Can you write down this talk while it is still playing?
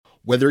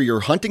Whether you're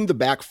hunting the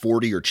back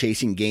 40 or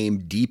chasing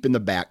game deep in the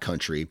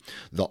backcountry,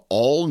 the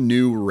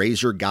all-new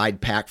Razor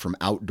Guide Pack from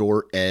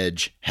Outdoor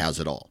Edge has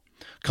it all.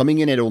 Coming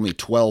in at only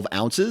 12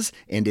 ounces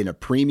and in a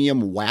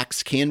premium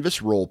wax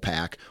canvas roll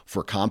pack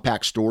for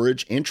compact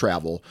storage and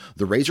travel,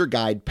 the Razor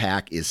Guide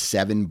Pack is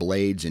 7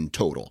 blades in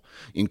total,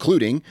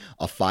 including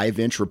a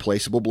 5-inch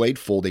replaceable blade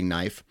folding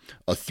knife,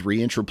 a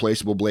 3-inch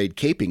replaceable blade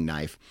caping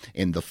knife,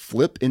 and the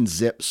flip and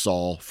zip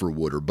saw for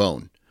wood or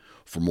bone.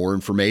 For more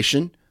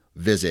information,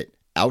 visit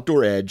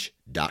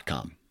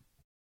OutdoorEdge.com.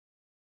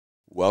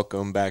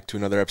 Welcome back to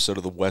another episode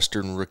of the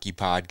Western Rookie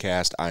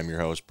Podcast. I'm your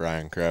host,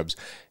 Brian Krebs,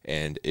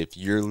 and if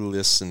you're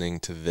listening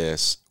to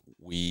this,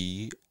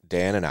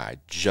 Dan and I,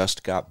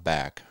 just got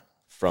back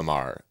from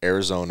our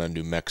Arizona,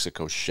 New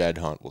Mexico shed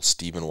hunt with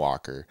Stephen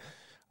Walker,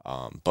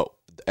 but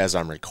as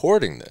I'm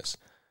recording this,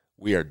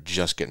 we are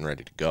just getting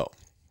ready to go.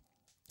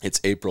 It's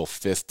April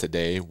 5th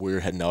today. We're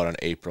heading out on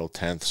April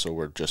 10th, so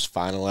we're just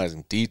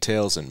finalizing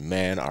details, and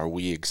man, are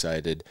we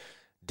excited.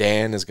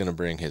 Dan is going to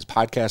bring his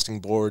podcasting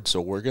board,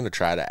 so we're going to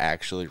try to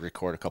actually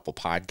record a couple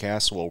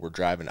podcasts while we're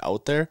driving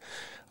out there.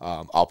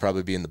 I'll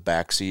probably be in the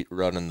back seat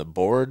running the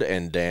board,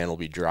 and Dan will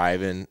be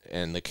driving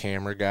and the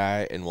camera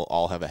guy, and we'll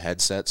all have a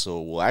headset,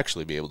 so we'll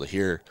actually be able to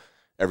hear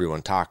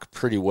everyone talk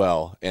pretty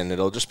well, and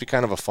it'll just be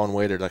kind of a fun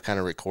way to kind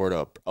of record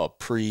a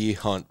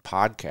pre-hunt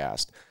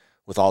podcast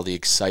with all the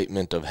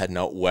excitement of heading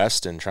out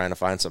west and trying to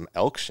find some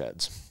elk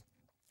sheds.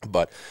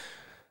 But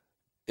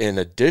in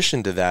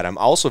addition to that, I'm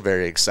also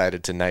very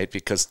excited tonight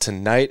because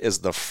tonight is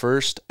the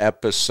first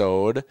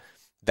episode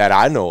that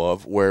I know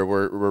of where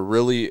we're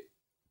really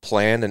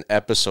planned an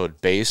episode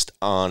based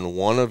on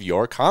one of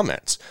your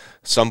comments.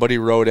 Somebody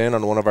wrote in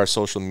on one of our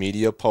social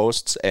media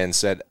posts and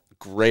said,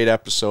 "Great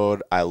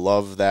episode. I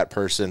love that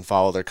person.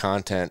 Follow their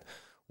content.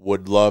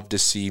 Would love to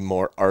see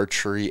more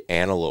archery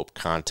antelope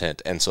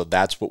content." And so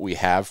that's what we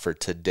have for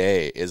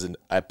today, is an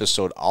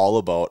episode all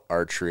about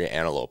archery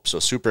antelope. So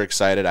super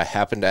excited. I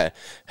happen to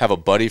have a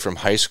buddy from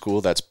high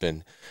school that's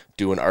been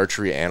doing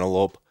archery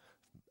antelope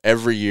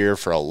every year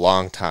for a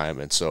long time.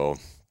 And so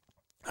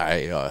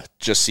I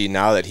just see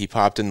now that he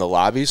popped in the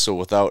lobby. So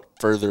without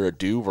further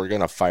ado, we're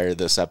going to fire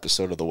this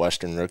episode of the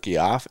Western Rookie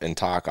off and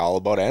talk all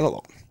about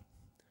antelope.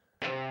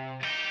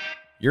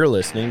 You're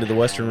listening to The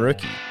Western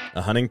Rookie,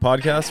 a hunting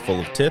podcast full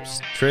of tips,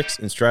 tricks,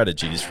 and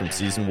strategies from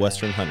seasoned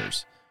Western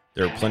hunters.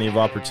 There are plenty of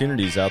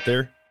opportunities out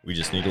there. We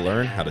just need to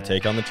learn how to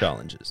take on the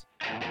challenges.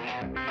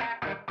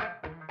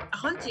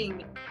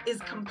 Hunting is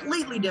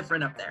completely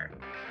different up there.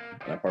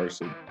 I've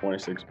harvested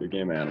 26 big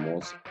game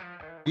animals.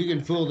 You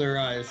can fool their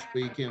eyes,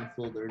 but you can't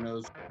fool their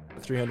nose.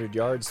 300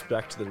 yards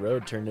back to the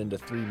road turned into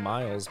 3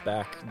 miles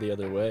back the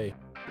other way.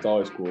 It's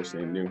always cool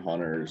seeing new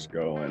hunters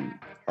go and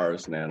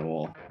harvest an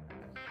animal.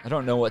 I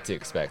don't know what to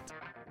expect.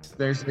 If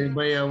there's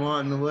anybody I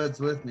want in the woods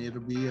with me, it'll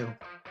be you.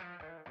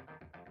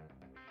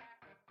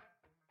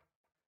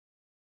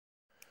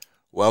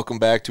 Welcome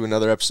back to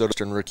another episode of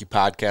Western Rookie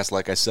Podcast.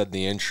 Like I said in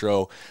the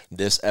intro,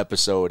 this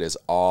episode is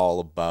all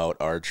about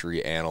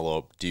archery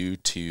antelope due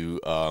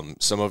to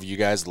some of you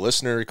guys'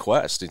 listener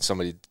requests. And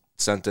somebody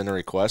sent in a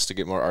request to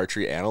get more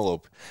archery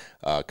antelope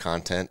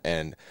content,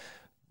 and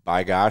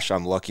by gosh,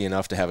 I'm lucky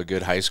enough to have a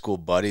good high school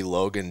buddy,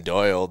 Logan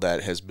Doyle,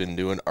 that has been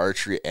doing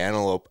archery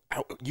antelope.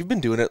 You've been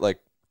doing it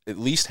like at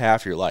least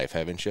half your life,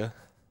 haven't you?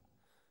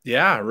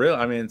 Yeah, really.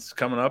 I mean, it's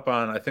coming up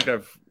on, I think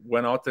I've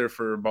went out there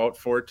for about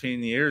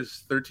 14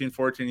 years.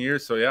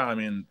 So yeah, I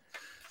mean,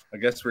 I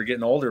guess we're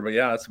getting older, but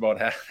yeah, that's about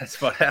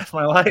half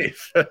my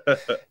life.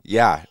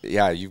 Yeah.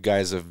 You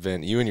guys have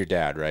been, you and your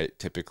dad, right?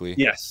 Typically.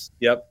 Yes.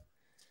 Yep.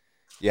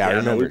 Yeah. I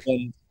remember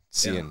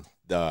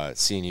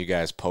seeing you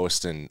guys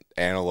posting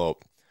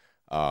antelope,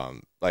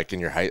 like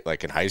in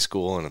high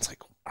school, and it's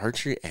like,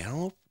 archery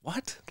antelope?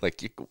 What?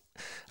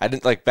 I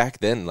didn't, like, back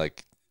then,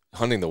 like,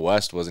 hunting the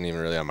West wasn't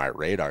even really on my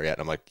radar yet.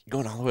 And I'm like, you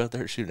going all the way out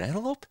there to shoot an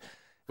antelope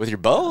with your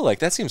bow? Like,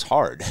 that seems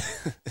hard.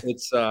 It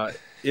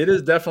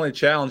is definitely a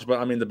challenge, but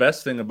I mean, the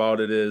best thing about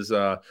it is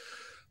a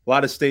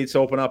lot of states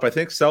open up. I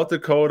think South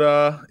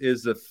Dakota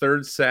is the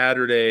 3rd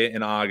Saturday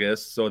in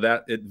August, so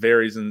that it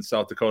varies in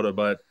South Dakota,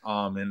 but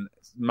in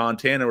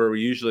Montana, where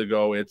we usually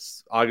go,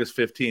 it's August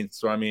 15th.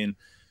 So, I mean,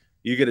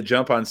 you get a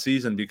jump on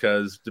season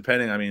because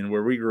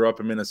where we grew up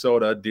in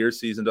Minnesota, deer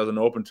season doesn't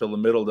open until the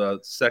middle to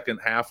second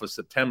half of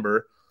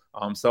September.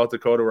 South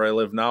Dakota, where I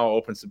live now,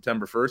 opens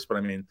September 1st, but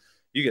I mean,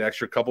 you get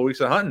extra couple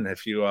weeks of hunting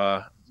if you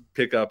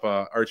pick up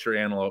archery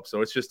antelope.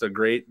 So it's just a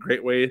great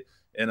way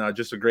and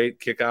just a great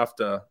kickoff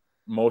to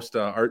most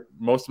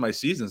of my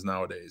seasons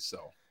nowadays. So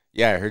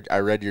yeah, I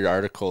read your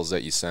articles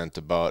that you sent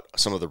about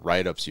some of the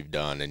write-ups you've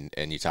done,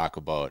 and you talk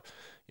about,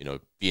 you know,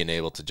 being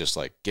able to just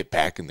like get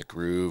back in the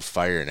groove,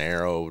 fire an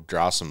arrow,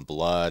 draw some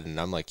blood, and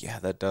I'm like, yeah,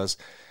 that does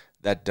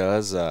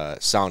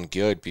sound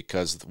good,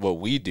 because what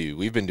we've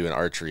been doing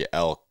archery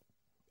elk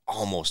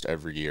almost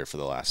every year for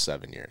the last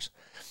 7 years.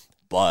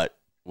 But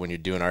when you're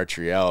doing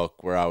archery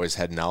elk, we're always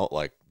heading out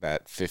like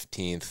that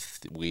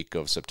 15th week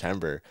of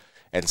September,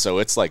 And so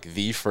it's like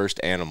the first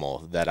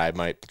animal that I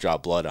might draw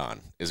blood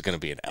on is going to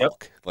be an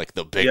elk, like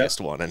the biggest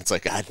one. And it's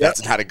like, God,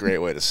 that's not a great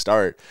way to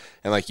start.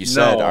 And like you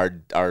said,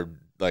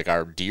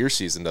 our deer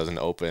season doesn't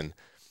open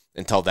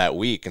until that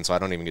week. And so I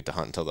don't even get to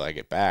hunt until I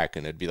get back.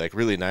 And it'd be like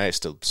really nice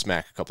to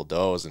smack a couple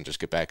does and just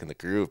get back in the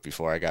groove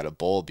before I got a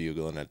bull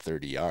bugling at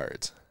 30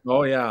 yards.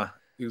 Oh yeah,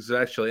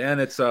 exactly.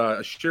 And it's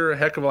sure a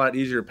heck of a lot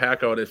easier to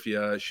pack out if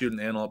you shoot an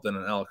antelope than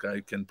an elk.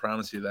 I can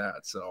promise you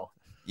that. So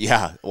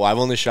yeah, well, I've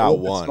only shot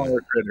one,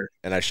 critter.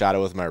 And I shot it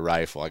with my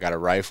rifle. I got a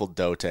rifle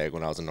doe tag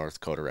when I was a North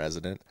Dakota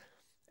resident,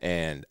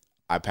 and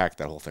I packed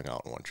that whole thing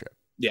out in one trip.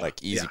 Yeah,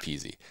 like easy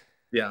peasy.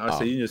 Yeah,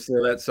 so you can just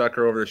throw that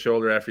sucker over the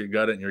shoulder after you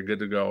gut it, and you're good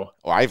to go.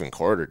 Well, I even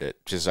quartered it.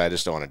 I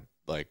just don't want to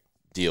like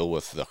deal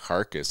with the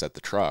carcass at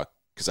the truck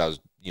because I was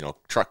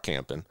truck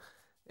camping,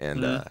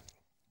 and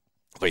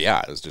but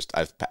yeah, it was just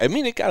I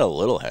mean it got a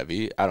little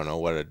heavy. I don't know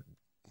what a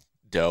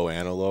doe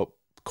antelope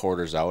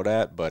quarters out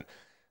at, but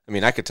I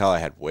mean, I could tell I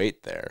had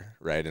weight there,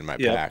 right, in my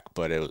pack,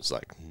 but it was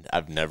like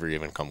I've never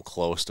even come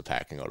close to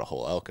packing out a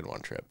whole elk in one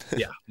trip.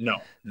 No,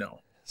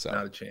 so,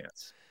 not a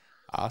chance.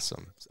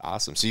 Awesome.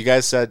 So you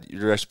guys said,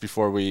 just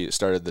before we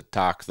started the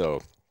talk,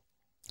 though,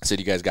 said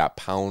you guys got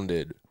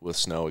pounded with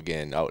snow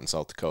again out in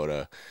South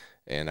Dakota,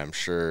 and I'm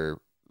sure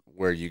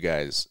where you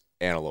guys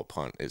antelope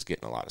hunt is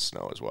getting a lot of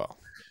snow as well.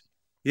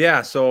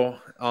 Yeah, so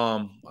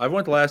I've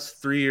went the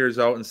last 3 years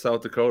out in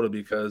South Dakota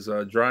because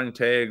drawing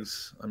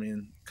tags, I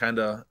mean, kind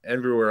of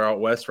everywhere out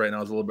west right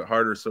now is a little bit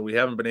harder. So we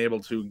haven't been able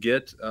to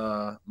get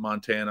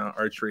Montana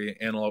archery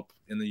antelope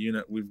in the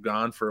unit we've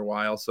gone for a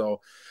while.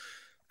 So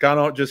gone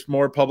out just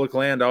more public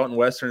land out in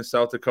western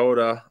South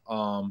Dakota.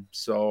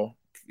 So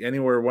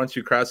anywhere once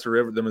you cross the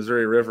river, the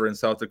Missouri River in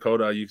South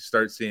Dakota, you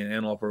start seeing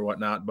antelope or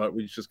whatnot. But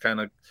we just kind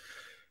of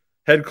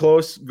head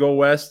close, go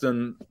west,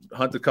 and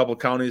hunt a couple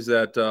counties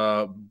that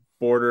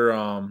border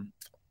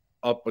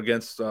up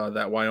against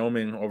that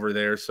Wyoming over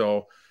there.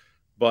 So,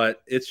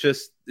 but it's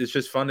just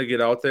fun to get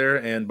out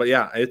there. But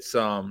yeah, it's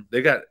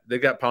they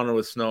got pounded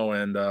with snow,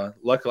 and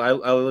luckily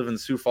I live in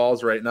Sioux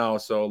Falls right now,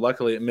 so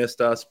luckily it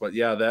missed us. But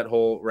yeah, that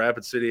whole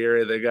Rapid City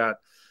area,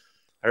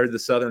 I heard the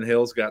Southern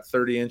Hills got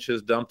 30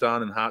 inches dumped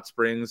on in Hot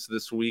Springs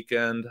this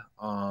weekend.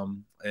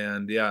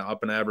 And yeah,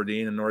 up in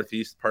Aberdeen and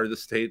northeast part of the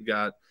state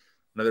got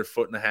another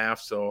 1.5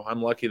 feet. So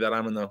I'm lucky that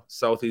I'm in the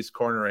southeast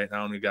corner right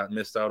now and we got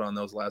missed out on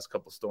those last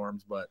couple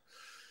storms, but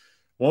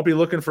won't be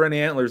looking for any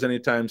antlers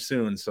anytime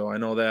soon. So I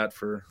know that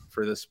for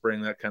this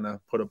spring, that kind of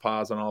put a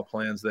pause on all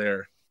plans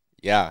there.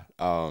 Yeah.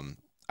 I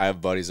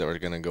have buddies that were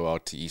going to go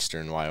out to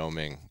eastern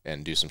Wyoming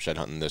and do some shed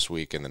hunting this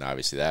week. And then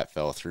obviously that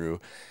fell through.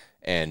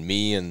 And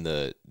me and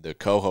the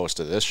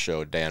co-host of this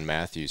show, Dan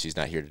Matthews, he's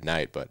not here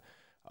tonight, but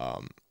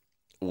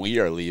we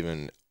are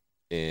leaving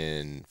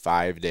in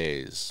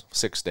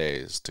 6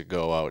 days to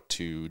go out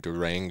to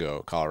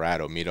Durango,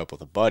 Colorado, meet up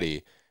with a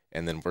buddy,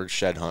 and then we're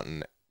shed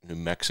hunting New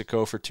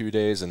Mexico for 2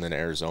 days and then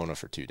Arizona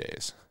for 2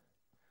 days.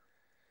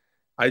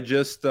 I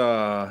just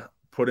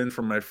put in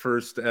for my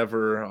first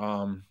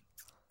ever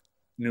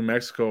New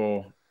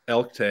Mexico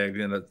elk tag,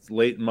 and it's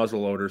late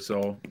muzzleloader,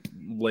 so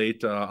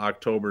late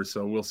October.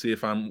 So we'll see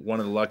if I'm one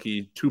of the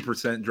lucky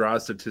 2% draw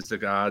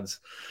statistic odds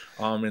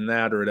in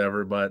that or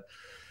whatever. But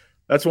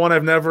that's one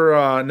I've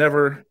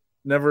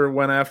never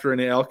went after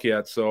any elk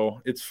yet.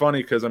 So it's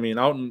funny because I mean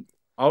out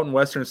in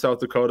western South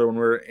Dakota, when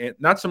we're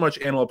not so much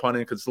antelope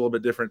hunting because it's a little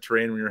bit different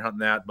terrain when you're hunting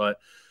that, but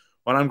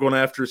when I'm going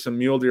after some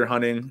mule deer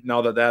hunting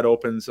now that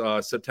opens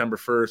September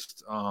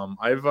 1st,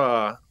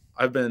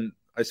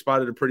 I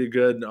spotted a pretty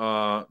good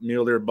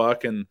mule deer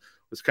buck and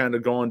was kind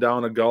of going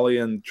down a gully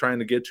and trying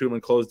to get to him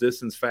in close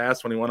distance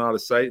fast when he went out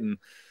of sight. And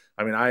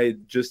I mean, I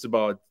just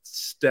about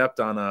stepped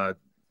on a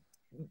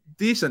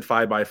decent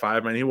 5x5. I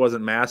mean, he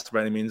wasn't masked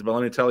by any means, but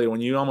let me tell you,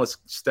 when you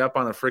almost step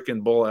on a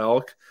freaking bull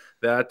elk,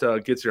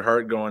 that gets your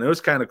heart going. It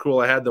was kind of cool.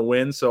 I had the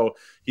wind, so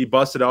he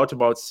busted out to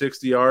about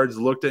 60 yards,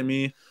 looked at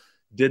me,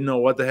 didn't know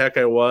what the heck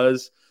I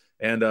was,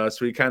 and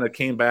so he kind of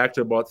came back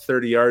to about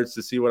 30 yards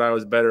to see what I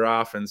was better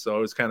off, and so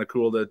it was kind of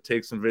cool to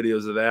take some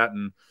videos of that.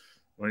 And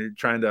when you're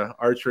trying to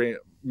archery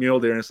mule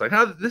deer, and it's like,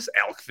 this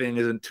elk thing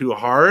isn't too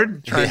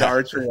hard, trying to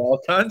archery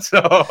elk hunt.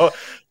 So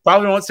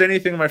probably won't say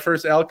anything in my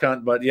first elk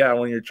hunt, but yeah,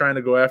 when you're trying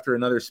to go after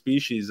another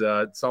species,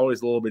 it's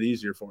always a little bit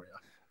easier for you.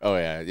 Oh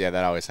yeah,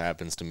 that always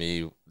happens to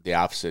me. The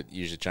opposite,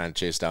 usually trying to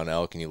chase down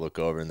elk, and you look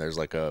over and there's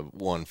like a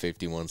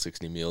 150,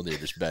 160 mule deer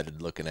just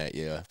bedded looking at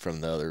you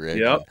from the other rig.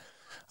 Yep,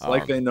 it's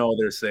like they know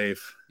they're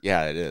safe.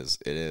 Yeah, it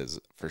is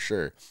for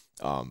sure.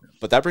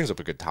 But that brings up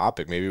a good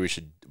topic. Maybe we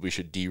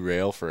should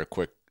derail for a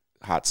quick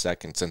hot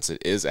second since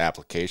it is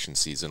application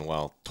season.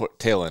 Well,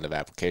 tail end of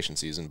application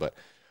season. But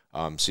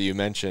so you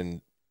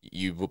mentioned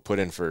you put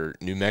in for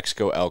New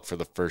Mexico elk for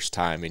the first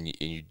time, and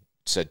you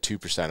said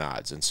 2%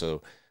 odds, and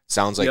so.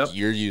 Sounds like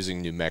you're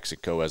using New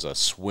Mexico as a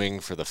swing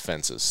for the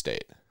fences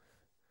state.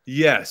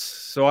 Yes.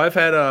 So I've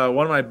had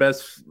one of my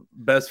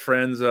best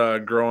friends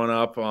growing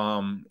up.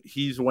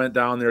 He's went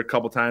down there a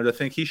couple times. I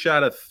think he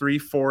shot a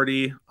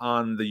 340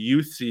 on the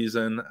youth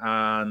season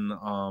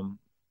on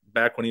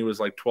back when he was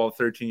like 12,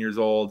 13 years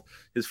old.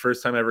 His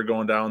first time ever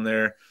going down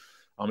there.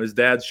 His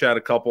dad shot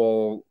a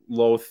couple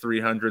low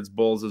 300s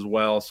bulls as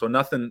well. So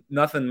nothing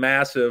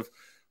massive,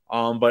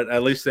 but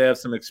at least they have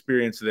some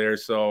experience there.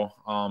 So,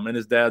 and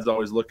his dad's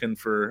always looking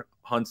for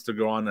hunts to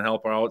go on and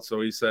help out.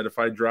 So he said if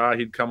I draw,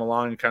 he'd come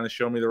along and kind of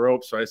show me the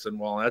ropes. So I said,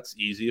 well, that's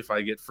easy if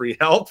I get free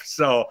help.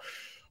 So,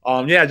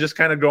 just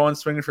kind of going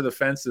swinging for the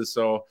fences.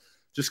 So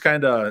just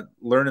kind of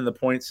learning the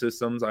point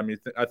systems. I mean,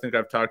 I think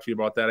I've talked to you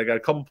about that. I got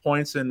a couple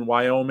points in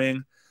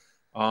Wyoming.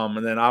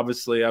 And then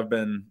obviously I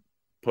think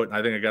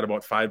I got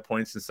about 5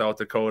 points in South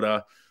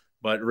Dakota,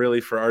 but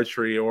really for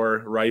archery or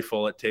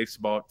rifle, it takes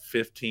about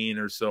 15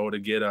 or so to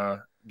get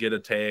a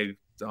tag,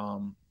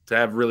 to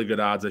have really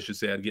good odds, I should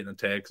say, at getting a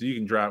tag, because you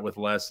can draw it with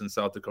less in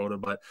South Dakota,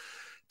 but it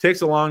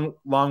takes a long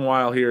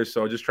while here.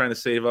 So just trying to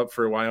save up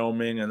for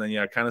Wyoming, and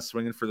then kind of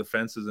swinging for the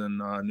fences in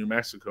New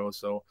Mexico.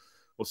 So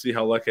we'll see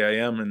how lucky I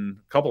am in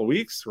a couple of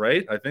weeks,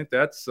 right? I think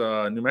that's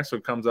New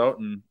Mexico comes out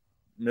in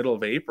middle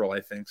of April,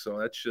 I think. So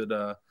that should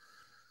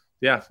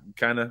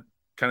kind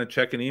of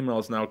checking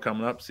emails now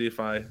coming up, see if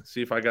I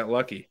got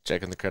lucky.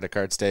 Checking the credit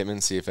card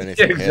statement, see if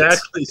anything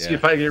exactly hits. See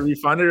if I get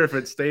refunded or if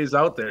it stays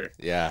out there.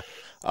 Yeah.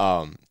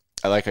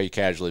 I like how you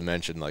casually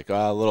mentioned little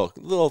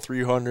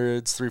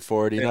 300s,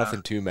 340,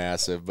 nothing too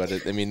massive, but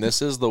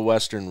this is the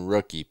Western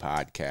Rookie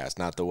podcast,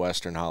 not the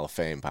Western Hall of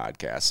Fame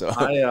podcast. So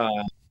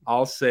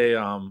I'll say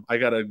I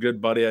got a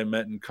good buddy I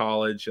met in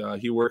college.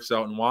 He works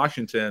out in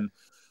Washington,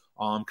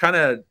 kind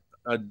of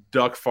a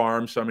duck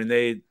farm. So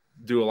they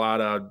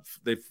do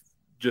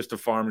just a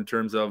farm in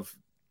terms of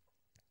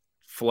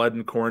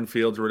flooding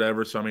cornfields or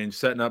whatever. So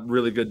setting up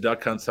really good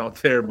duck hunts out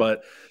there.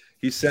 But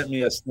he sent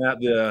me a snap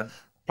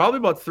probably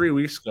about 3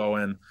 weeks ago,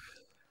 and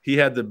he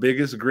had the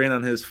biggest grin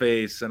on his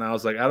face. And I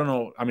was like, I don't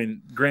know.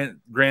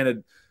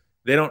 Granted,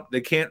 they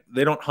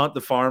don't hunt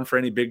the farm for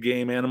any big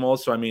game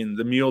animals. So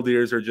the mule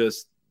deers are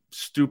just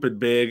stupid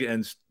big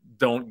and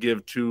don't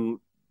give two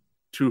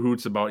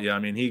hoots about you.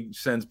 He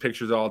sends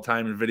pictures all the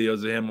time and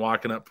videos of him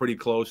walking up pretty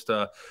close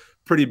to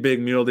pretty big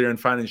mule deer and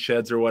finding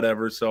sheds or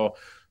whatever. So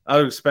I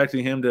was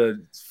expecting him to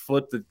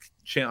flip the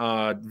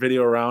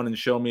video around and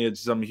show me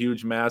it's some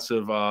huge,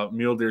 massive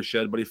mule deer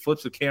shed, but he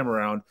flips the camera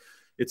around.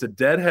 It's a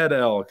deadhead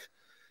elk.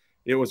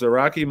 It was a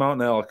Rocky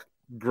Mountain elk,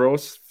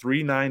 gross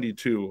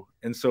 392.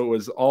 And so it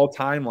was all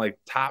time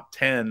top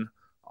 10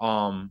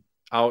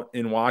 out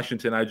in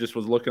Washington. I just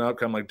was looking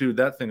up. I'm like, dude,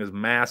 that thing is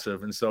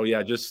massive. And so,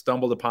 just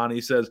stumbled upon it.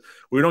 He says,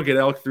 we don't get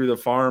elk through the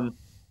farm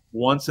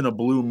once in a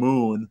blue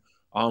moon,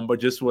 but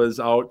just was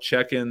out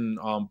checking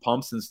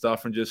pumps and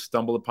stuff and just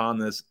stumbled upon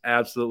this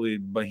absolutely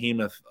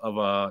behemoth of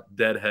a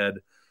deadhead.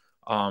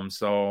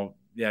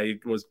 He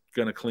was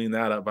going to clean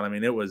that up, but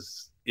it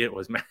was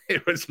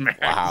massive.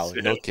 Wow,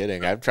 no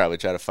kidding. I'd probably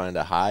try to find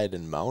a hide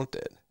and mount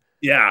it.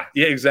 Yeah,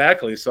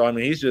 exactly. So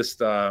he's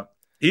just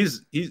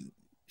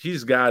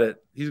he's got it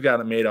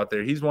made out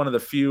there. He's one of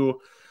the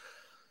few.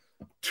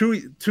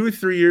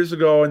 2-3 years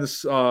ago in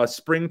the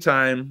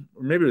springtime,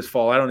 or maybe it was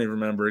fall, I don't even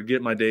remember,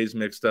 get my days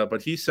mixed up,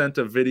 but he sent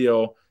a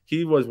video.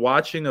 He was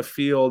watching a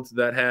field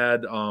that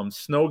had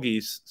snow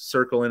geese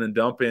circle in and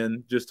dump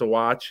in just to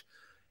watch,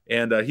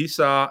 and he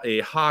saw a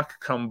hawk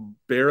come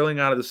barreling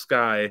out of the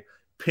sky,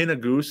 pin a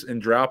goose,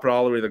 and drop it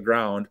all the way to the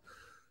ground.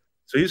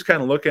 So he's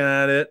kind of looking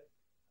at it,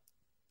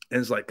 and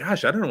it's like,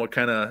 gosh, I don't know what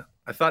kind of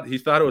 – he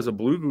thought it was a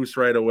blue goose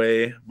right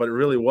away, but it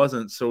really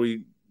wasn't. So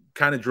he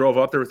kind of drove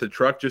up there with the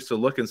truck just to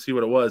look and see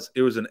what it was.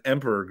 It was an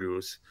emperor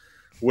goose,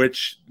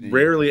 which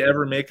rarely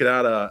ever make it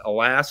out of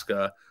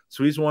Alaska.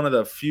 So he's one of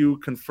the few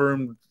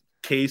confirmed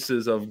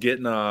cases of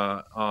getting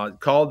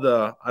called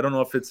the, I don't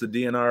know if it's the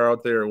DNR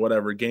out there or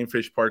whatever, game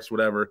fish parks,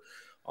 whatever,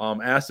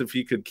 asked if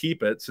he could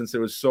keep it since it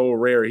was so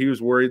rare. He was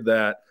worried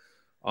that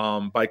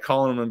by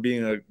calling him and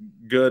being a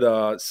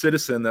good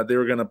citizen that they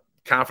were going to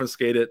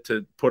confiscate it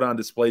to put on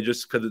display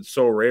just because it's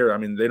so rare.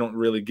 They don't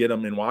really get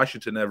them in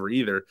Washington ever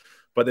either.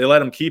 But they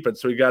let him keep it,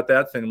 so he got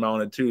that thing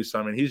mounted too.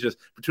 So he's just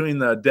between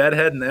the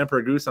deadhead and the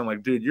emperor goose. I'm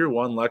like, dude, you're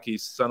one lucky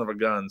son of a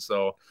gun.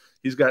 So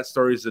he's got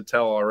stories to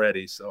tell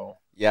already. So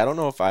yeah, I don't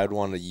know if I'd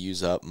want to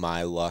use up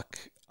my luck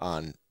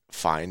on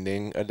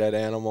finding a dead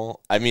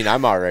animal. I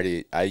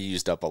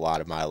used up a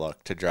lot of my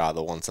luck to draw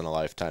the once in a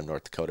lifetime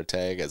North Dakota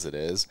tag as it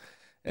is.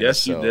 And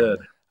yes, you did.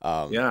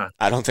 Yeah,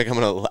 I don't think I'm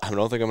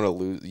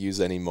gonna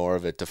use any more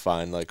of it to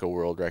find a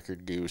world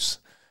record goose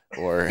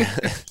or.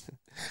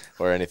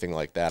 Or anything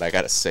like that. I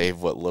got to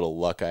save what little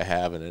luck I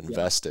have and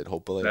invest it.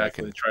 Hopefully,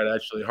 exactly. I can try to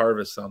actually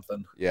harvest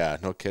something. Yeah,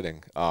 no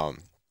kidding.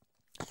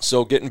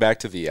 So getting back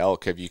to the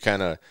elk, have you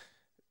kind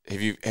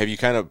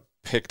of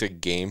picked a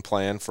game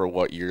plan for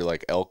what your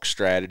elk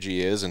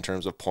strategy is in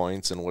terms of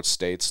points and what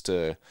states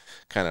to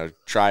kind of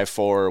try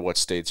for, what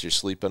states you're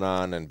sleeping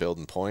on and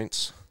building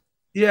points?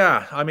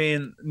 Yeah,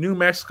 New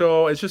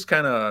Mexico, it's just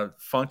kind of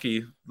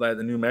funky. Like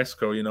the New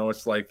Mexico,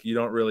 it's you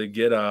don't really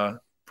get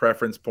a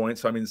preference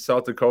points.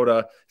 South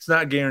Dakota, it's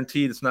not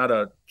guaranteed. It's not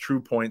a true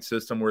point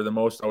system where the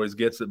most always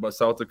gets it, but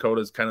South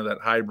Dakota is kind of that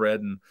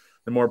hybrid, and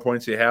the more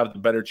points you have, the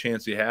better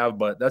chance you have.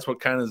 But that's what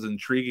kind of is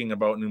intriguing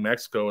about New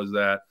Mexico is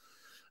that,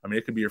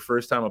 it could be your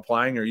first time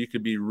applying, or you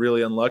could be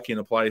really unlucky and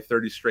apply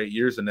 30 straight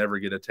years and never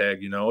get a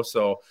tag,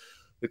 So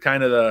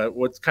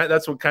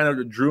that's what kind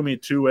of drew me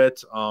to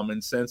it.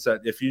 In sense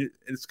that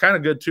it's kind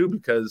of good too,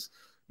 because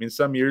I mean,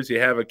 some years you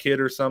have a kid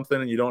or something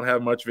and you don't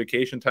have much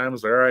vacation time.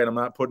 It's like, all right, I'm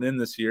not putting in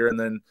this year, and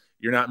then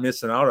you're not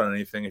missing out on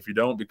anything if you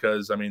don't,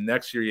 because I mean,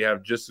 next year you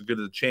have just as good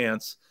a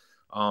chance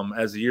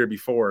as the year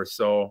before.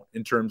 So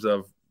in terms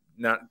of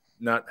not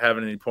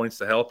having any points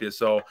to help you,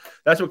 so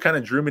that's what kind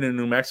of drew me to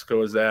New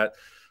Mexico, is that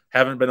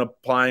haven't been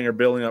applying or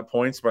building up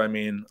points, but I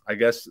mean, I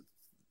guess.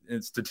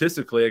 And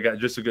statistically, I got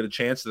just as good a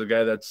chance as a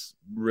guy that's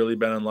really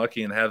been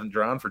unlucky and hasn't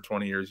drawn for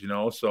 20 years,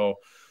 So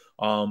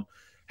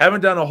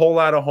haven't done a whole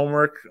lot of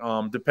homework,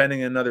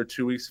 depending in another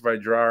 2 weeks if I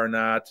draw or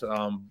not.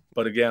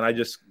 But again,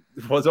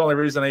 was the only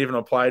reason I even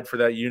applied for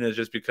that unit is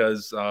just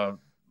because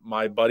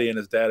my buddy and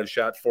his dad have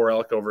shot 4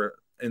 elk over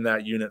in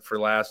that unit for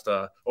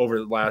over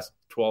the last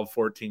 12,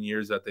 14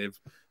 years that they've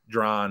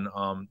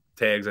drawn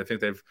tags. I think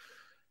they've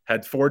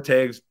had 4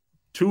 tags.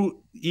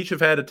 2 each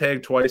have had a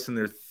tag twice, and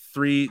they're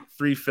three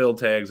filled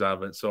tags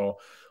of it. So,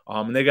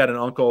 and they got an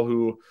uncle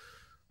who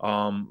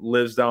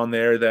lives down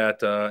there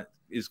that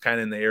is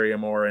kind of in the area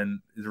more and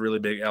is a really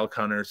big elk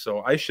hunter.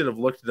 So I should have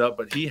looked it up,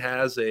 but he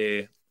has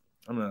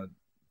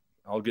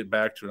I'll get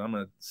back to it. I'm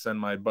going to send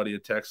my buddy a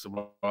text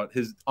about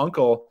his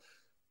uncle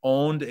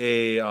owned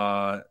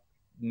a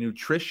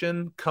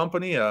nutrition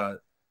company,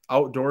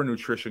 outdoor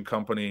nutrition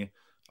company.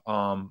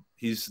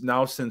 He's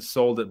now since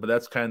sold it, but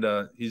that's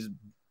are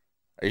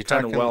you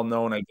kind of well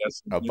known, I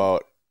guess,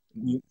 about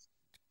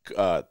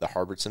the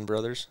Harbison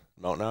brothers,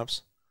 Mountain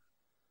Ops?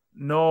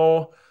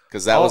 No,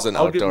 because that was an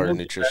outdoor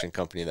nutrition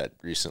company that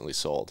recently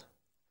sold.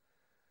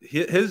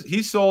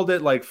 He sold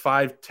it like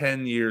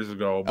 5-10 years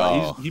ago,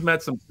 but he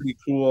met some pretty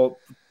cool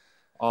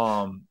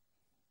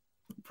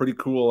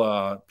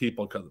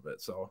people because of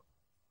it. So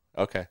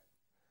okay,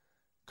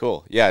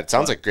 cool. Yeah, it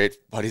sounds like great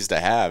buddies to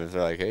have. If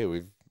they're like, hey,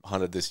 we've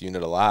hunted this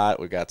unit a lot,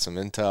 we got some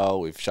intel,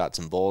 we've shot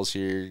some bulls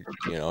here.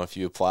 If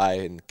you apply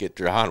and get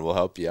drawn, we'll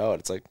help you out.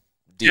 It's like,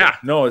 deal. Yeah,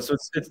 no,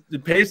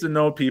 it pays to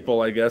know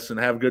people, I guess, and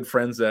have good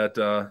friends that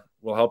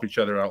will help each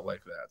other out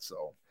like that.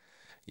 So,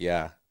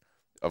 yeah,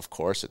 of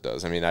course it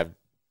does. I mean,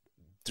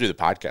 through the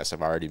podcast,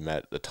 I've already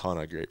met a ton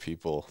of great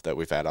people that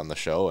we've had on the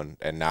show,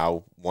 and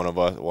now one of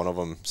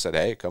them said,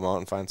 "Hey, come out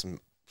and find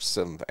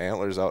some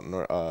antlers out in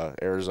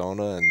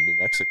Arizona and New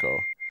Mexico."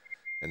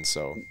 And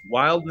so,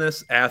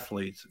 Wilderness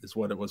Athlete is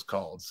what it was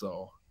called.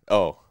 So,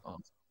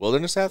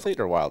 Wilderness Athlete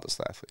or Wildest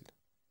Athlete?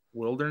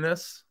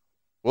 Wilderness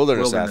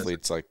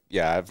Athletes, like,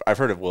 yeah, I've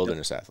heard of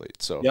Wilderness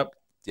Athlete. So,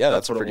 yeah,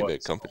 that's a pretty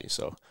big company.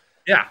 So,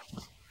 yeah,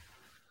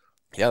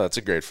 that's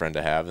a great friend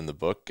to have in the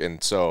book.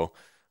 And so,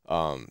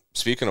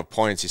 speaking of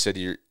points, you said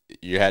you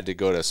had to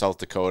go to South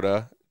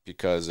Dakota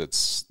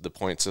because the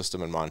point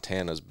system in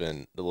Montana has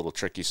been a little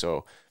tricky.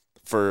 So,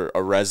 for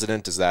a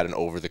resident, is that an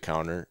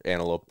over-the-counter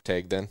antelope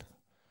tag then?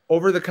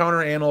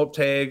 Over-the-counter antelope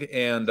tag,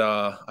 and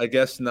I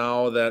guess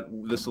now that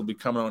this will be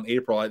coming out in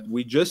April,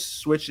 we just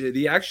switched it.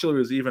 He actually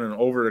was even an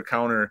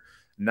over-the-counter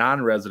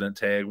non-resident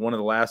tag, one of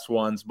the last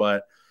ones,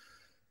 but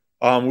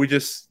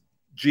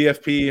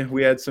GFP,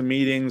 we had some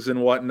meetings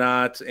and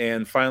whatnot,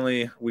 and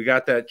finally we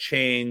got that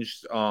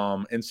changed,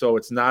 and so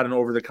it's not an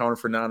over-the-counter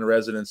for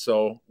non-residents.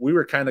 So we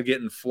were kind of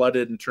getting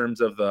flooded in terms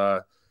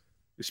of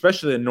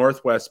especially the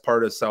northwest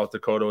part of South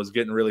Dakota was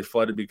getting really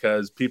flooded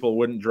because people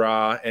wouldn't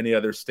draw any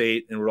other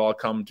state and would all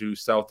come to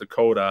South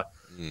Dakota.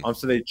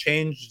 So they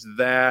changed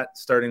that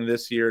starting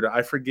this year to,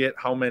 I forget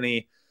how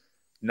many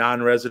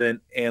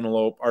non-resident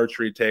antelope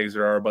archery tags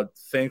there are, but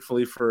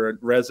thankfully for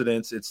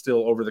residents, it's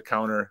still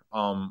over-the-counter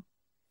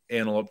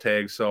antelope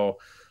tags. So,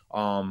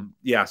 so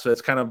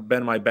it's kind of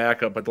been my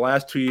backup. But the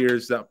last 2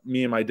 years that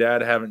me and my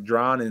dad haven't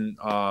drawn in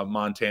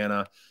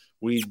Montana,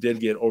 we did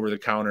get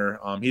over-the-counter.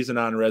 He's a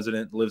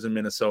non-resident, lives in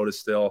Minnesota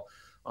still,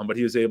 but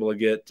he was able to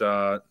get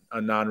a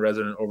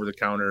non-resident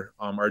over-the-counter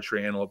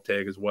archery antelope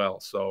tag as well.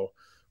 So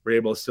we're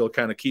able to still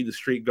kind of keep the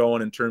streak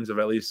going in terms of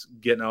at least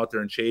getting out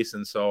there and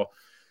chasing. So,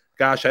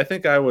 gosh, I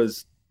think I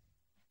was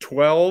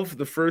 12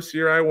 the first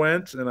year I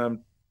went, and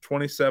I'm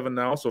 27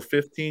 now. So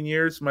 15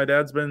 years my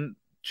dad's been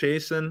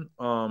chasing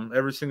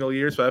every single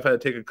year. So I've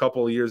had to take a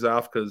couple of years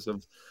off because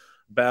of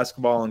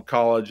basketball and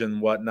college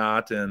and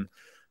whatnot.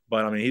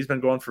 But I mean, he's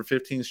been going for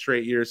 15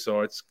 straight years, so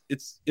it's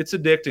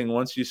addicting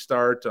once you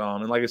start.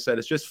 And like I said,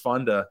 it's just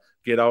fun to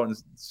get out and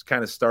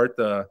kind of start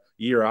the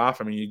year off.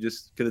 I mean,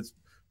 because it's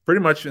pretty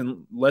much,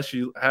 unless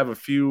you have a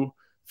few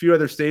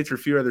other states or a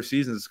few other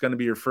seasons, it's going to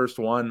be your first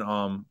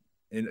one.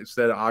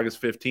 Instead of August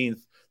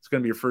 15th, it's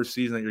going to be your first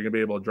season that you're going to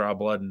be able to draw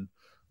blood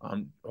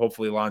and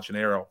hopefully launch an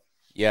arrow.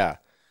 Yeah.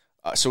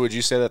 So would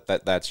you say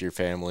that's your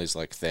family's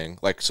like thing?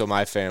 Like, so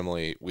my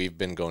family, we've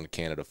been going to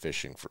Canada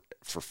fishing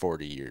for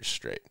 40 years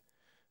straight.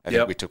 I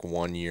think we took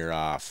 1 year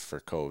off for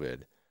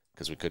COVID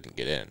because we couldn't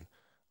get in.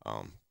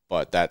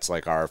 But that's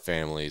like our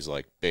family's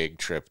like big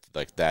trip.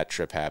 Like that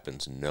trip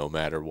happens no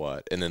matter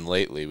what. And then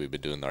lately we've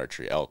been doing the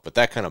archery elk, but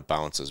that kind of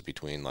bounces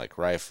between like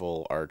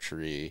rifle,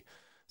 archery.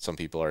 Some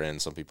people are in,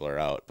 some people are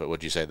out. But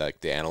would you say that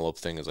like the antelope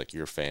thing is like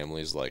your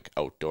family's like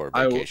outdoor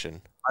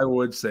vacation? I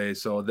would say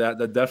so.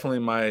 That definitely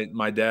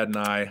my dad and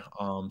I.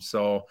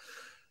 So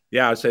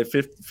yeah, I'd say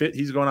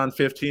he's going on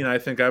 15. I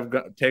think I've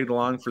tagged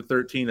along for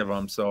 13 of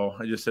them. So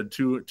I just had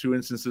two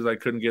instances I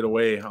couldn't get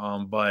away.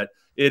 But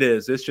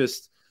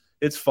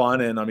it's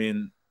fun. And I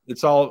mean,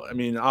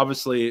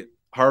 obviously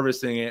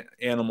harvesting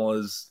animal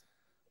is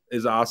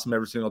awesome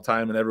every single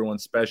time and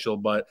everyone's special,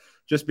 but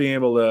just being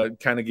able to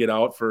kind of get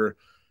out for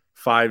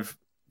 5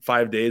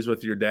 days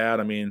with your dad.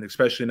 I mean,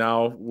 especially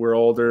now we're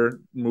older,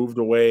 moved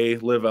away,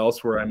 live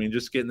elsewhere. I mean,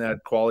 just getting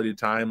that quality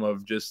time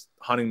of just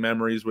hunting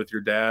memories with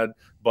your dad,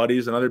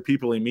 buddies, and other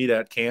people you meet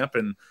at camp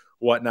and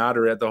whatnot,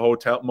 or at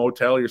the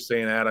motel you're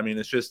staying at. I mean,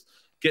 it's just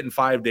getting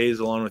 5 days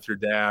alone with your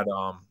dad,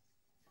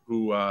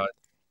 who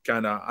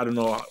kind of, I don't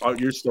know how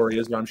your story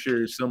is, but I'm sure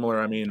you're similar.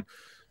 I mean,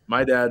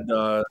 my dad,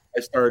 I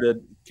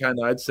kind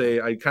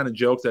of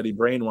joked that he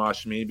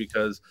brainwashed me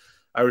because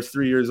I was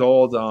 3 years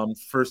old.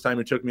 First time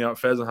he took me out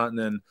pheasant hunting,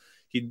 and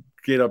he'd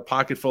get a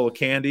pocket full of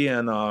candy.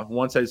 And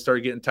once I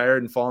started getting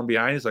tired and falling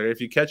behind, he's like,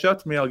 if you catch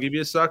up to me, I'll give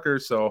you a sucker.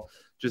 So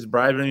just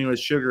bribing me with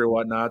sugar or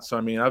whatnot. So,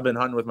 I mean, I've been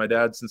hunting with my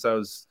dad since I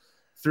was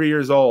 3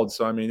 years old.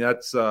 So, I mean,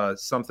 that's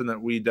something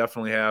that we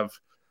definitely have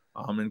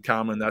in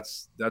common.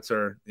 That's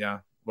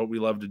what we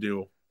love to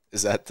do.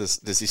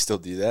 Does he still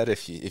do that?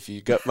 If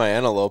you got my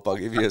antelope, I'll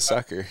give you a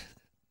sucker.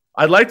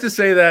 I'd like to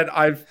say that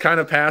I've kind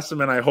of passed him,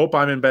 and I hope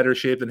I'm in better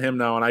shape than him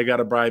now, and I got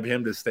to bribe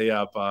him to stay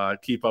up,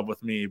 keep up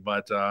with me.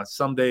 But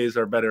some days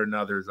are better than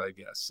others, I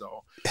guess.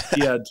 So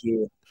he had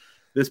to.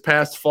 This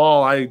past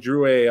fall, I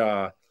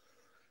drew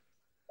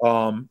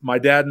my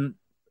dad and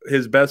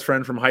his best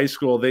friend from high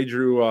school, they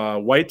drew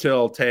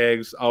whitetail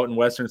tags out in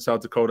western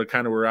South Dakota,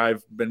 kind of where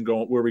I've been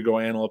going, where we go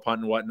antelope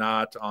hunting and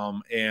whatnot.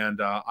 And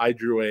I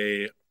drew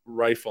a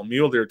rifle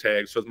mule deer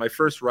tag. So it's my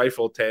first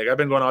rifle tag. I've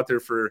been going out there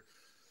for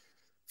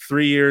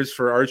 3 years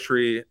for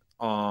archery,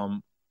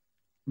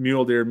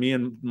 mule deer. Me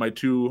and my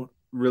two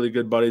really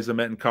good buddies I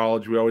met in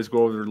college, we always go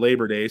over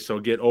Labor Day, so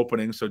get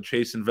openings. So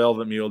chasing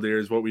velvet mule deer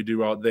is what we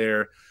do out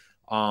there.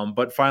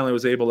 But finally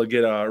was able to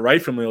get a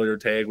rifle mule deer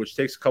tag, which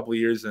takes a couple of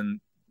years, and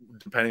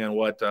depending on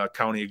what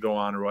county you go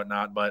on or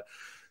whatnot. But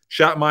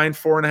shot mine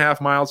 4.5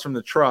 miles from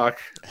the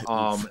truck,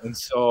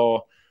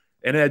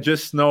 and it had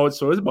just snowed,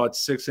 so it was about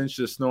 6 inches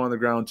of snow on the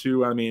ground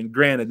too. I mean,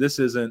 granted,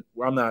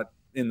 I'm not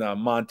in the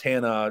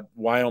Montana,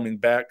 Wyoming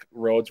back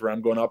roads where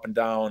I'm going up and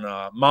down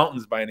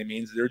mountains by any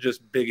means. They're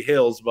just big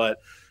hills, but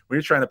when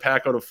you're trying to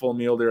pack out a full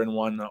mule deer in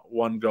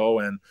one go,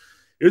 and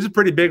it was a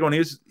pretty big one.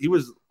 He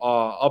was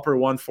upper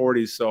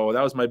 140s, so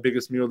that was my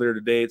biggest mule deer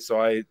to date.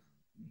 So I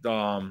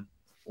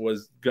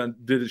was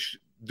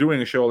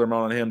doing a shoulder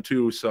mount on him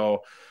too.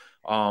 So,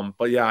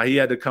 but yeah, he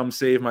had to come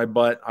save my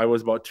butt. I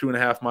was about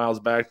 2.5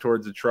 miles back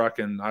towards the truck,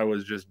 and I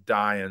was just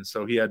dying.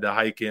 So he had to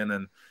hike in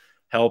and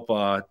help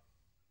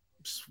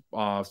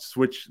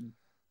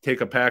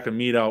take a pack of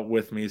meat out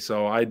with me.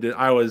 So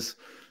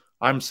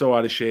I'm so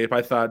out of shape.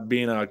 I thought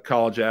being a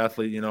college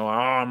athlete,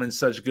 I'm in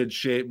such good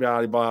shape,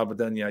 blah, blah, but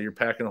then, you're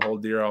packing a whole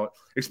deer out,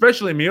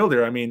 especially mule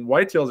deer. I mean,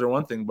 whitetails are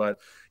one thing, but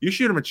you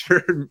shoot a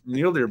mature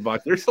mule deer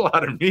buck, there's a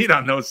lot of meat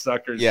on those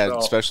suckers. Yeah, so.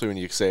 Especially when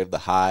you save the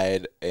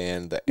hide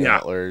and the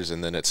antlers,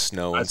 and then it's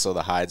snowing, so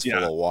the hide's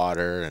full of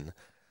water. And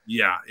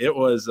yeah, it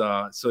was.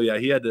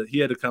 He had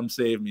to come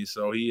save me.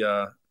 So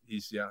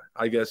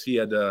I guess he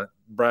had to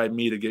bribe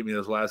me to get me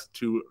those last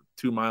two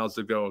miles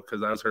to go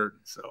because I was hurting.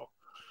 So.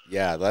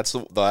 Yeah, that's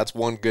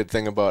one good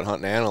thing about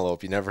hunting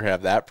antelope. You never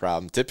have that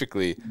problem.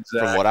 Typically,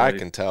 from what I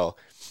can tell,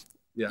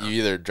 you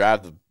either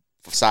drive the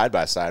side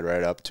by side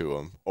right up to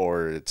them,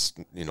 or it's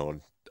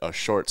a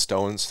short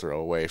stone's throw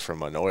away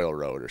from an oil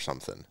road or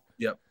something.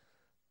 Yep.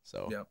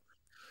 So. Yep.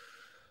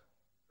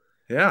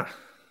 Yeah.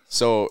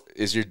 So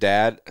is your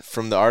dad,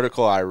 from the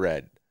article I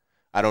read,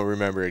 I don't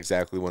remember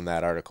exactly when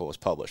that article was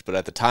published, but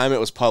at the time it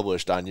was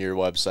published on your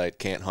website,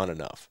 Can't Hunt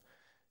Enough,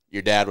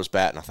 your dad was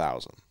batting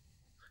 1,000.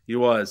 He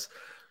was.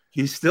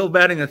 He's still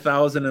batting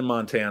 1,000 in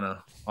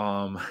Montana.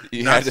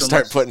 You had to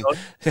start putting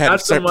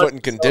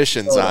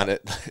conditions on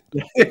it.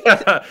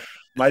 Yeah.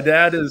 My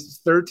dad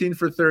is 13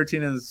 for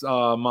 13 in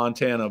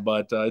Montana,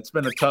 but it's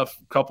been a tough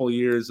couple of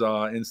years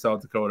in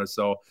South Dakota.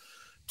 So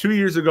 2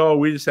 years ago,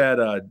 we just had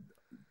a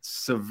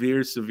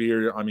severe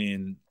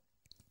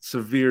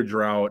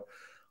drought.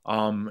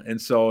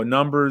 And so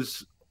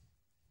numbers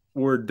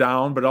were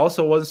down, but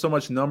also wasn't so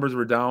much numbers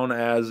were down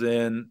as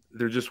in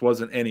there just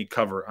wasn't any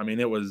cover. I mean,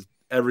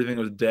 everything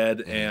was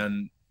dead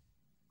and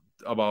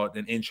about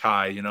an inch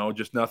high,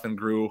 just nothing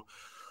grew.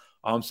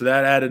 So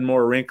that added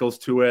more wrinkles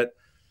to it.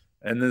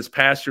 And this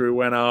past year we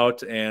went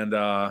out and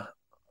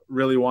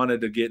really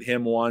wanted to get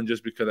him one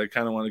just because I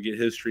kind of want to get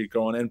his streak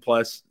going. And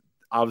plus,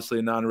 obviously,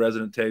 a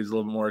non-resident tag is a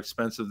little bit more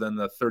expensive than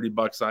the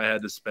 $30 I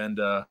had to spend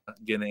to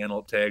get an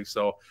antelope tag.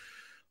 So,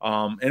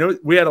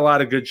 we had a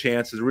lot of good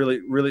chances,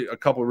 really, really a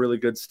couple of really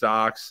good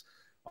stocks.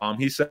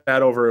 He sat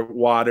over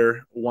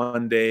water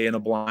one day in a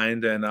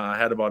blind and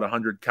had about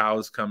 100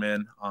 cows come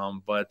in.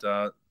 But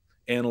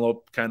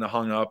antelope kind of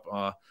hung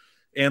up.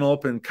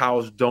 Antelope and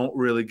cows don't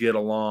really get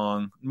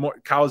along.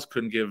 Cows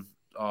couldn't give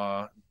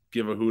a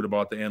hoot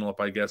about the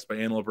antelope, I guess, but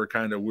antelope are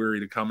kind of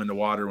weary to come into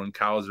water when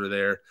cows are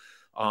there.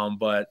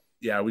 But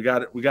yeah, we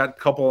got a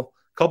couple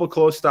couple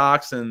close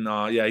stocks, and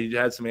he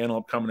had some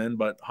antelope coming in,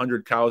 but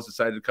 100 cows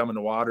decided to come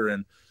into water.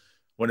 And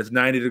when it's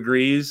 90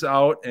 degrees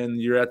out and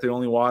you're at the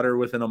only water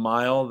within a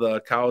mile,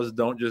 the cows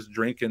don't just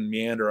drink and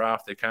meander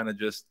off. They kind of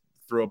just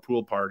throw a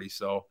pool party.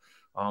 So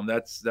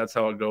that's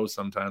how it goes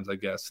sometimes, I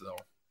guess, though.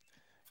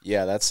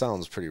 Yeah, that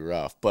sounds pretty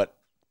rough. But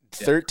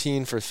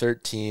 13 for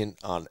 13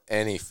 on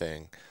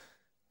anything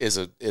that's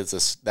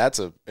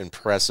an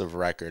impressive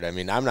record. I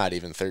mean, I'm not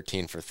even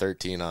 13 for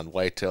 13 on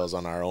whitetails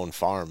on our own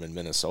farm in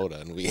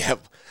Minnesota, and we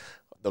have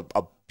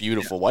a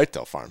beautiful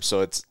whitetail farm.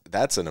 So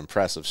that's an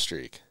impressive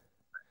streak.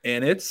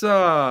 And it's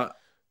antelope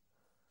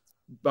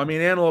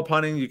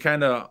hunting, you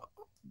kind of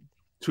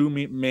two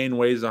main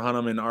ways to hunt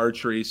them in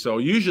archery. So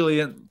usually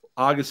in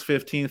August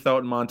 15th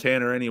out in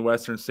Montana or any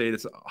western state,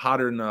 it's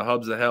hotter than the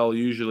hubs of hell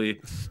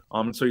usually.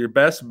 So your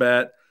best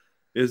bet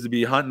is to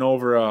be hunting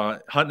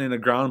in a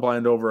ground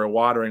blind over a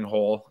watering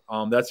hole.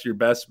 That's your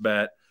best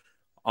bet.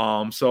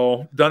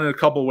 So done it a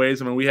couple ways.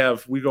 I mean, we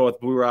go with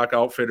Blue Rock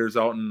Outfitters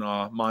out in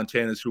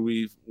Montana is who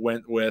we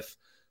went with.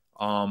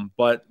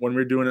 But when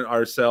we're doing it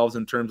ourselves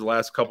in terms of the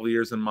last couple of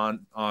years in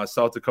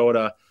South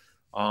Dakota,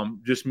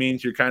 just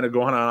means you're kind of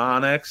going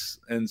on onX,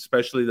 and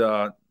especially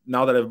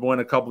now that I've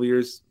went a couple of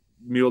years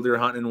mule deer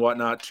hunting and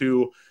whatnot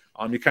too.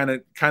 You kind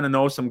of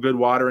know some good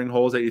watering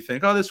holes that you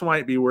think, oh, this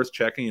might be worth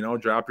checking.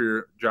 Drop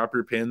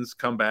your pins,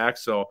 come back.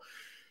 So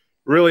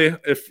really,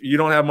 if you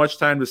don't have much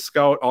time to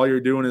scout, all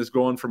you're doing is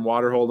going from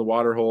water hole to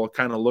water hole,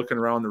 kind of looking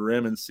around the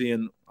rim and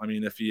seeing. I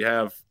mean, if you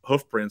have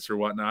hoof prints or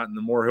whatnot, and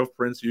the more hoof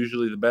prints,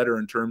 usually the better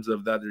in terms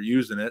of that they're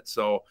using it.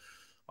 So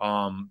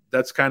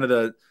that's kind of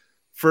the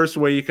first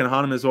way you can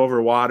hunt them is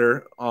over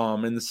water.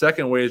 And the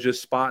second way is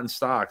just spot and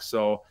stock.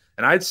 So,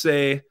 and I'd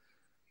say,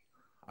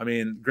 I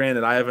mean,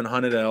 granted, I haven't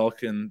hunted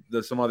elk, and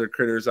there's some other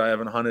critters I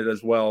haven't hunted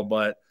as well,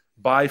 but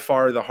by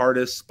far the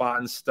hardest spot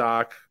and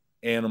stock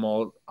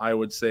animal I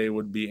would say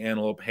would be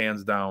antelope,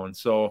 hands down.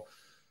 So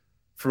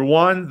for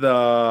one,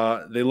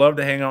 they love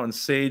to hang out in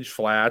sage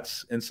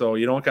flats, and so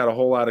you don't got a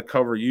whole lot of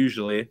cover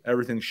usually.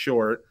 Everything's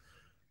short.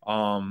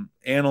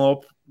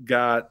 Antelope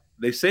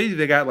they say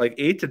they got like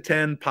 8 to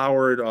 10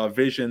 powered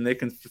vision. They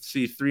can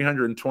see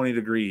 320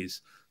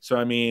 degrees. So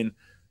I mean,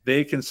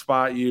 they can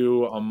spot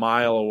you a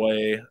mile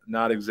away,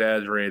 not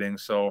exaggerating.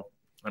 So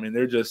I mean,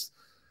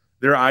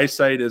 their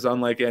eyesight is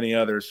unlike any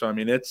other. So I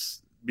mean,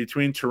 it's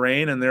between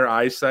terrain and their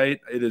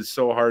eyesight, it is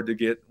so hard to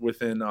get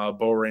within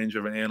bow range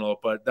of an antelope.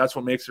 But that's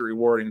what makes it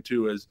rewarding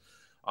too, is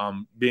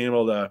being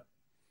able to.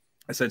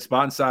 I said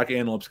spot and stock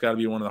antelope's got to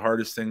be one of the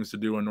hardest things to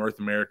do in North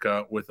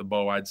America with a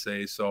bow, I'd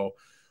say. So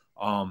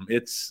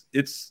it's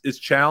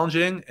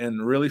challenging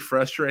and really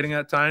frustrating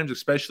at times,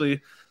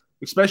 especially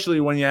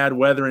when you add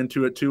weather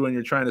into it too, and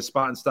you're trying to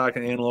spot and stock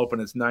an antelope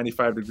and it's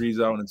 95 degrees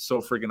out and it's so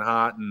freaking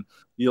hot and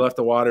you left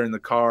the water in the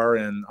car.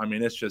 And I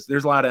mean, it's just,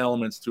 there's a lot of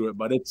elements to it,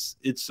 but it's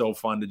so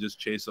fun to just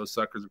chase those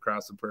suckers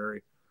across the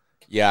prairie.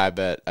 Yeah, I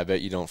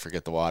bet you don't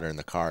forget the water in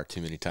the car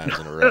too many times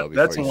in a row.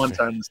 That's a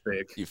one-time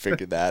mistake. You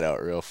figured that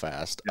out real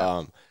fast.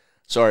 Yeah.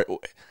 Sorry,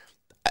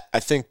 I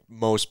think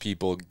most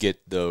people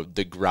get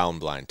the ground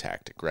blind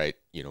tactic, right?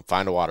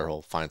 Find a water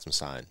hole, find some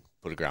sign,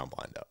 put a ground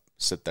blind up,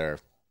 sit there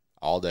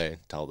all day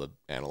until the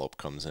antelope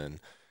comes in,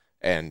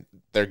 and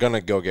they're going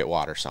to go get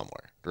water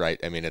somewhere, right?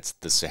 I mean, it's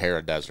the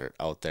Sahara Desert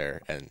out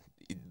there, and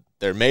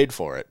they're made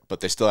for it, but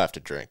they still have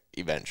to drink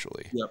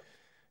eventually. Yep.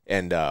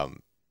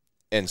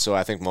 And so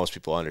I think most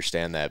people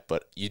understand that,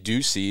 but you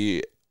do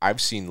see, I've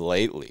seen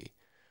lately,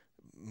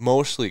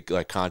 mostly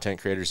like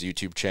content creators,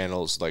 YouTube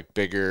channels, like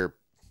bigger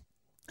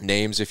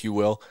names, if you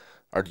will,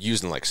 are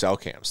using like cell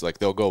cams. Like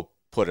they'll go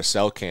put a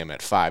cell cam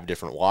at 5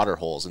 different water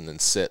holes and then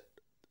sit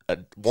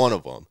at one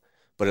of them.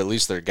 But at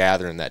least they're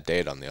gathering that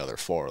data on the other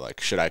 4. Like,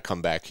 should I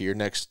come back here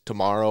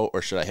tomorrow,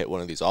 or should I hit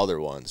one of these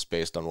other ones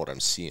based on what I'm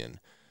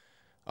seeing?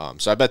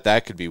 So I bet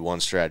that could be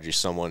one strategy.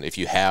 If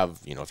you have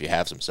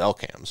some cell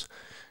cams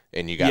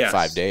and you got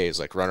 5 days,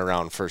 like run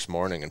around first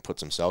morning and put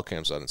some cell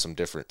cams on in some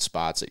different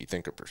spots that you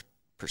think are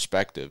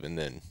perspective, and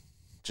then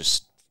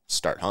just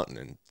start hunting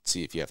and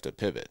see if you have to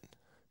pivot.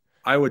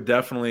 I would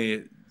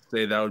definitely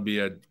say that would be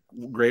a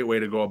great way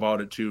to go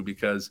about it too,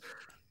 because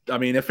I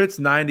mean, if it's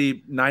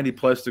 90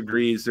 plus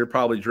degrees, they're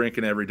probably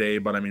drinking every day.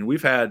 But I mean,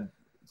 we've had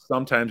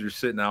sometimes you're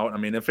sitting out. I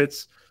mean,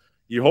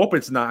 you hope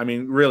it's not. I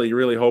mean, really,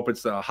 really hope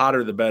it's the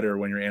hotter the better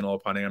when you're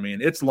antelope hunting. I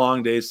mean, it's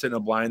long days sitting in a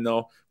blind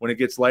though. When it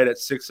gets light at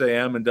 6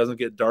 a.m. and doesn't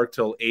get dark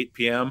till 8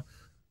 p.m.,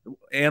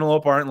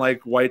 antelope aren't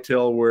like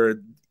whitetail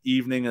where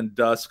evening and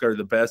dusk are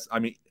the best. I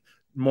mean,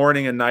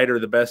 morning and night are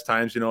the best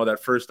times. That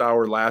first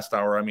hour, last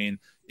hour. I mean,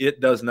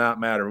 it does not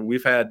matter.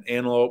 We've had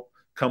antelope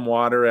come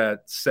water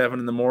at 7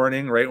 in the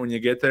morning, right when you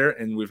get there,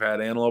 and we've had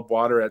antelope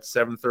water at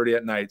 7:30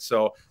 at night.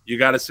 So you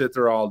got to sit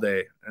there all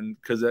day, and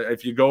because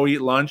if you go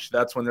eat lunch,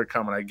 that's when they're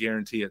coming. I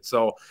guarantee it.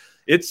 So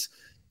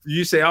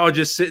you say, oh,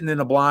 just sitting in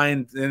a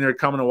blind and they're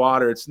coming to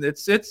water.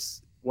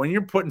 It's when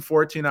you're putting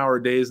 14-hour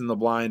days in the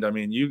blind. I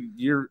mean,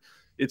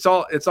 it's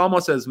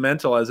almost as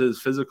mental as it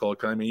is physical.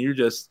 I mean, you're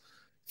just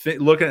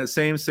looking at the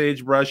same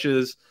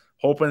sagebrushes,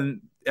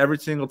 hoping every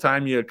single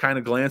time you kind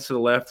of glance to the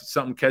left,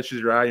 something catches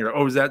your eye. You're,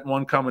 oh, is that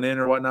one coming in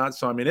or whatnot?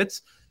 So, I mean,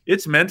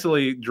 it's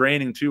mentally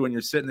draining too when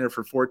you're sitting there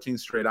for 14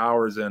 straight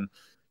hours. And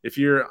if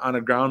you're on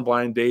a ground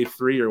blind day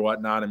 3 or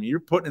whatnot, I mean, you're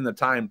putting in the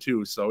time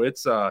too. So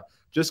it's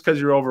just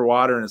because you're over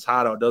water and it's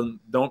hot out,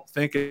 don't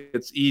think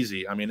it's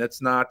easy. I mean,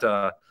 it's not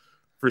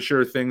for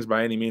sure things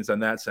by any means in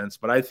that sense.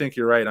 But I think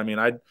you're right. I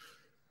mean,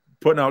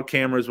 putting out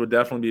cameras would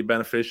definitely be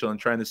beneficial and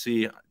trying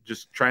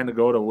to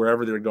go to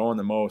wherever they're going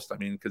the most. I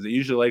mean, because they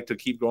usually like to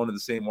keep going to the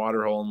same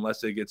water hole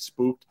unless they get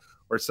spooked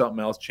or something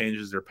else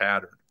changes their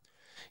pattern.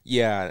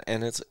 Yeah,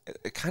 and it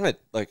kind of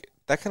like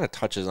that kind of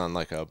touches on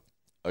like a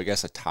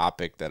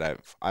topic that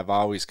I've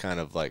always kind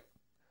of like,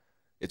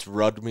 it's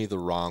rubbed me the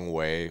wrong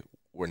way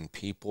when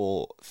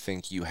people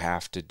think you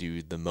have to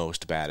do the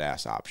most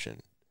badass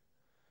option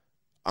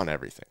on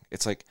everything.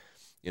 It's like,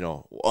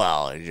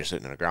 well, you're just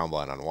sitting in a ground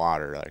blind on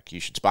water, like you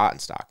should spot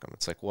and stock them.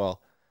 It's like,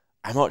 well,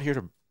 I'm out here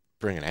to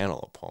bring an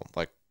antelope home.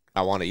 Like,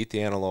 I want to eat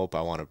the antelope.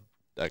 I want to,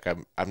 like,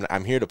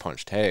 I'm here to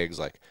punch tags.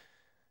 Like,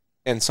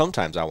 and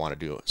sometimes I want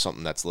to do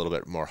something that's a little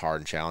bit more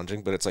hard and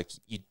challenging, but it's like,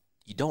 you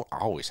don't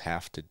always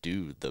have to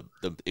do the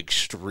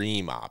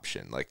extreme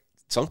option. Like,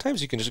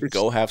 sometimes you can just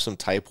go have some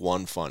type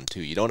 1 fun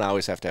too. You don't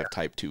always have to have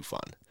type 2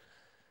 fun.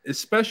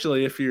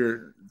 Especially if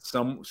you're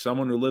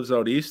someone who lives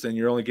out east and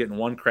you're only getting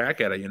one crack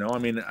at it, I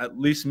mean, at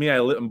least me,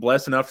 I'm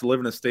blessed enough to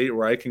live in a state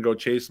where I can go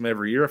chase them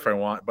every year if I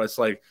want. But it's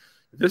like,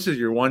 if this is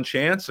your one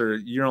chance, or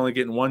you're only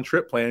getting one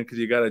trip planned because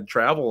you got to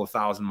travel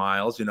 1,000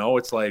 miles,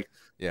 it's like,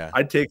 yeah,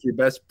 I'd take your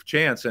best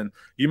chance. And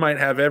you might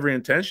have every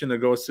intention to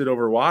go sit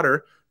over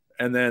water,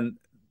 and then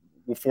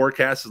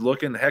forecast is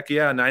looking, heck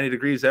yeah, 90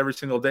 degrees every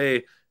single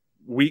day.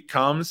 Week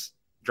comes,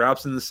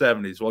 drops in the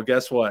 70s. Well,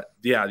 guess what?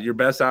 Yeah, your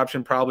best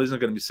option probably isn't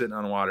going to be sitting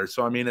on water.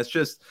 So, I mean, it's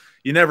just,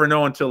 you never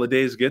know until the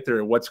days get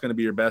there what's going to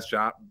be your best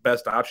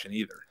option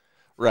either.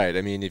 Right.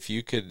 I mean, if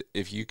you could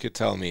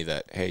tell me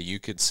that, hey, you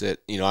could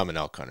sit, I'm an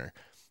elk hunter,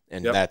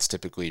 and that's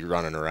typically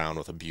running around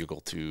with a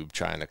bugle tube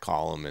trying to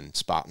call them and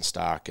spot and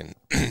stock and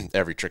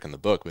every trick in the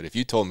book. But if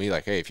you told me,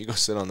 like, hey, if you go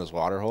sit on this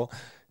water hole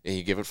and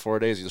you give it 4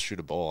 days, you'll shoot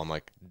a bull, I'm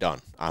like, done.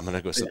 I'm going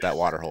to go sit that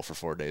water hole for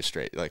 4 days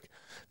straight. Like,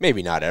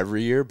 maybe not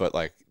every year, but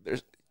like,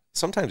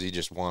 sometimes you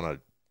just want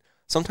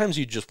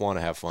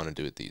to have fun and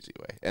do it the easy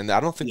way. And I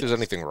don't think there's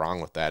anything wrong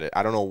with that.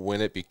 I don't know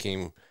when it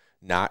became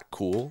not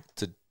cool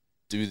to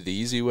do the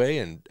easy way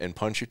and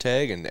punch your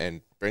tag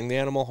and bring the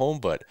animal home,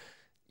 but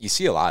you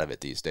see a lot of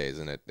it these days,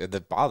 and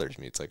it bothers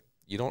me. It's like,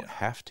 you don't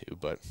have to,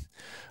 but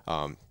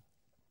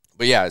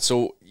yeah.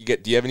 So do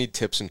you have any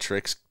tips and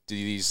tricks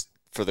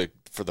for the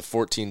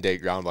 14-day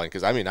ground blind?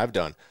 Because I mean, I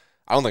don't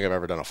think I've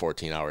ever done a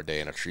 14-hour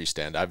day in a tree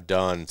stand. I've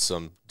done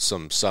some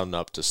sun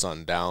up to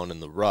sundown in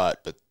the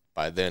rut, but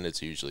by then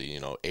it's usually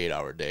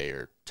 8-hour day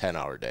or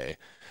 10-hour day.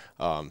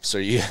 So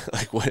you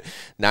like, what,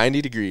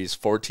 90 degrees,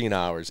 14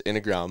 hours in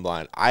a ground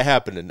blind.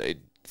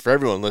 For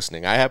everyone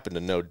listening, I happen to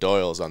know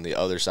Doyle's on the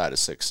other side of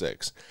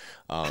 6'6",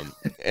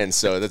 and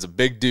so that's a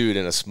big dude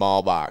in a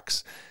small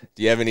box.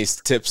 Do you have any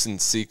tips and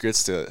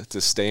secrets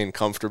to staying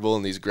comfortable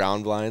in these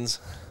ground blinds?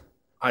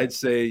 I'd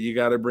say you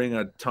got to bring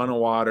a ton of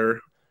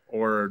water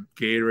or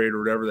Gatorade or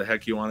whatever the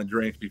heck you want to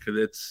drink, because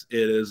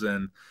it is.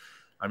 And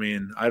I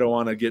mean, I don't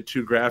want to get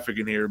too graphic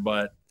in here,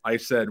 but I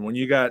said, when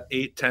you got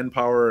 8-10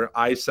 power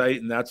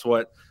eyesight, and that's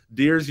what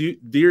deer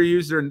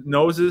use their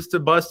noses to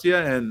bust you,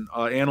 and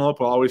antelope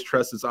will always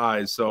trust its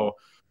eyes. So,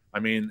 I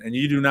mean, and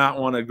you do not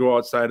want to go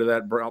outside of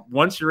that.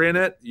 Once you're in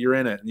it,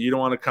 and you don't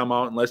want to come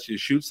out unless you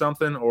shoot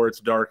something or it's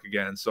dark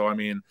again. So, I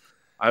mean,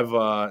 I've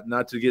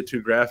not to get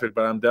too graphic,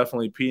 but I'm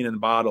definitely peeing in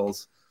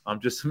bottles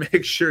just to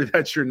make sure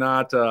that you're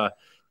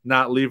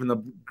not leaving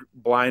the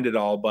blind at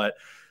all. But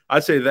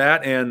I'd say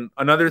that. And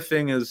another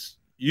thing is,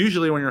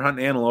 usually when you're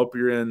hunting antelope,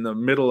 you're in the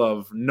middle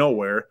of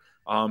nowhere,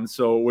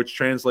 which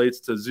translates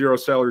to zero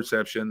cell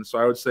reception. So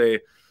I would say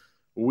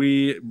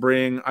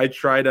I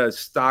try to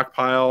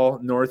stockpile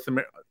North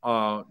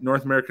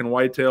American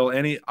whitetail,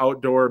 any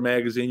outdoor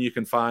magazine you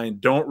can find.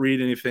 Don't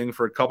read anything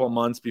for a couple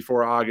months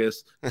before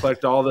August.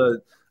 Collect all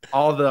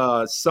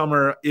the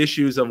summer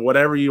issues of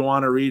whatever you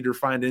want to read or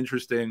find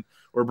interesting,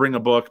 or bring a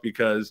book,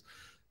 because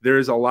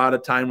there's a lot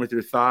of time with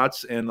your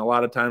thoughts and a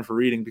lot of time for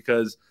reading.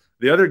 Because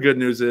the other good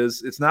news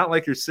is, it's not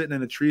like you're sitting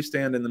in a tree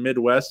stand in the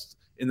Midwest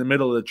in the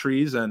middle of the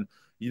trees and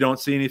you don't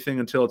see anything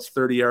until it's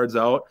 30 yards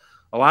out.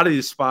 A lot of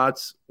these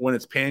spots, when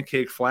it's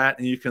pancake flat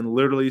and you can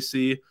literally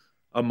see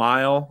a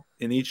mile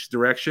in each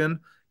direction,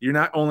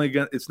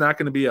 it's not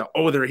going to be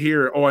they're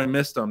here, I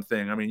missed them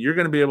thing. I mean, you're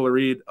going to be able to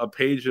read a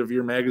page of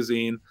your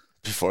magazine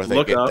before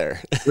they get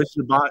there with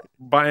your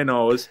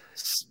binos,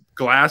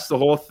 glass the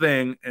whole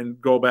thing, and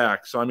go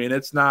back. So, I mean,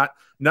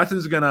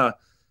 nothing's going to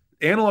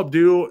antelope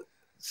do.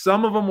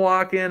 Some of them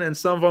walk in and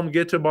some of them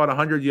get to about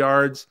 100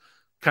 yards,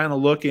 kind of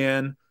look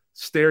in,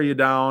 stare you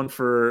down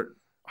for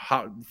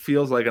how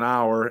feels like an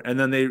hour, and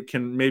then they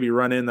can maybe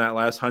run in that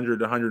last 100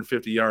 to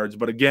 150 yards.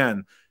 But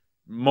again,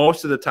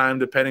 most of the time,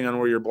 depending on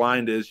where your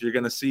blind is, you're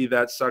going to see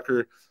that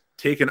sucker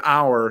take an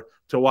hour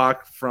to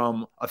walk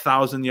from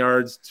 1,000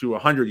 yards to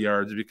 100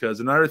 yards, because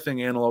another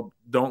thing antelope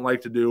don't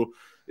like to do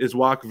is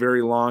walk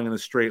very long in a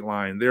straight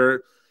line.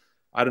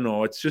 I don't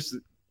know. It's just,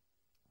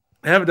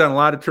 I haven't done a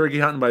lot of turkey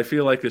hunting, but I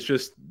feel like it's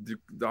just,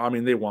 I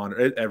mean, they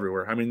wander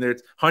everywhere. I mean,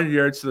 there's 100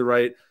 yards to the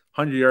right,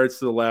 100 yards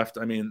to the left.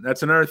 I mean,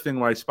 that's another thing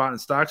why spot and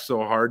stock's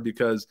so hard,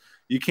 because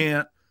you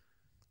can't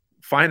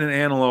find an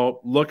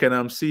antelope, look at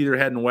them, see they're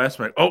heading west.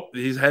 I'm like, oh,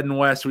 he's heading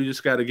west. We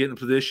just got to get in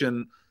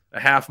position a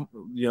half,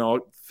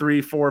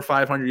 300, 400,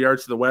 500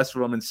 yards to the west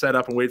of them and set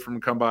up and wait for him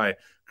to come by,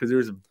 because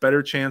there's a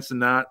better chance than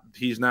not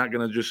he's not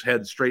going to just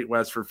head straight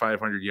west for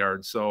 500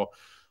 yards. So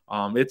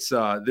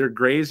they're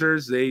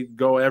grazers. They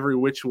go every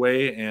which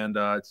way, and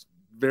it's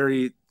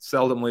very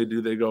seldomly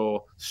do they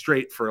go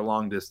straight for a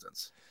long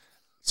distance.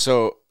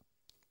 So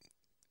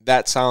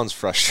that sounds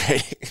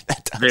frustrating.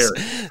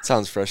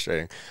 Sounds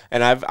frustrating.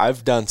 And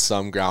I've done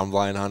some ground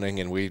blind hunting,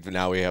 and we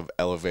have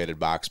elevated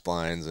box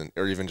blinds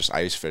or even just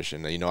ice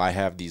fishing. I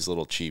have these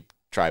little cheap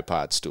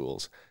tripod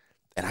stools,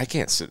 and I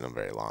can't sit in them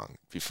very long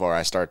before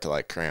I start to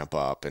like cramp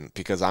up. And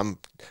because I'm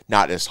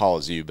not as tall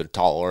as you, but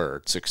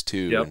taller,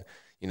 6'2", yep.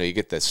 And you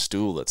get this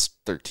stool that's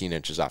 13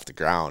 inches off the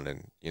ground,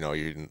 and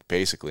you're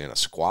basically in a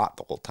squat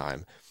the whole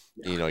time.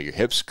 Yeah. Your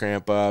hips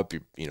cramp up.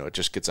 It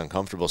just gets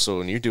uncomfortable. So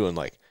when you're doing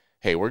like,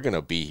 hey, we're going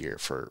to be here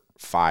for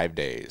 5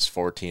 days,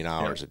 14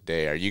 hours a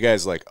day. Are you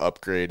guys like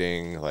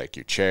upgrading like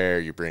your chair?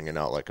 You're bringing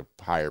out like a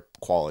higher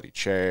quality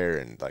chair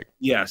and like?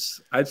 Yes,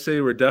 I'd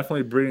say we're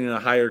definitely bringing a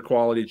higher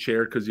quality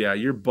chair, because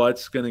your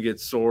butt's going to get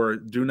sore.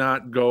 Do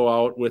not go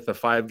out with a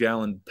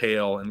 5-gallon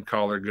pail and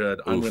call her good.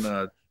 Oof. I'm going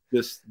to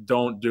just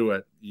don't do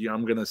it.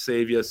 I'm going to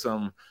save you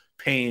some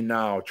pain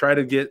now.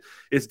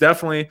 It's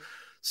definitely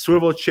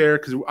swivel chair,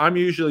 because I'm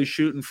usually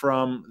shooting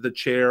from the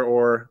chair,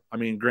 or I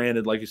mean,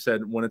 granted, like you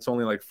said, when it's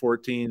only like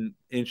 14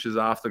 inches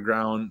off the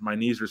ground, my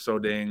knees are so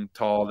dang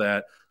tall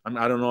that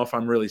I don't know if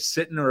I'm really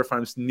sitting or if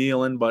I'm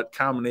kneeling, but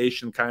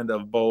combination kind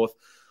of both.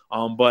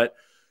 But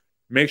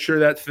make sure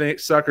that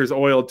sucker's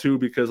oiled too,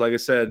 because like I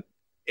said,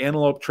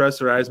 antelope trust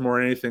their eyes more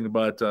than anything,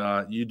 but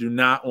you do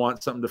not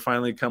want something to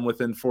finally come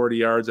within 40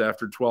 yards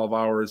after 12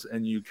 hours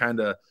and you kind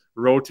of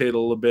rotate a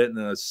little bit and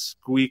a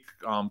squeak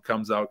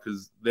comes out,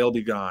 because they'll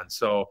be gone.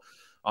 So,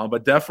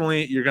 but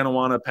definitely you're going to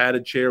want a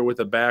padded chair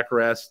with a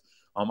backrest.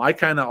 I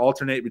kind of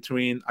alternate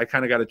between, I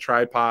kind of got a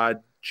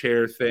tripod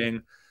chair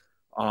thing.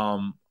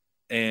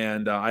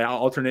 And I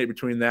alternate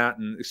between that,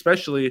 and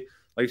especially,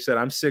 like I said,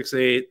 I'm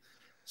 6'8",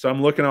 so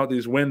I'm looking out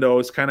these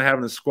windows, kind of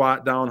having to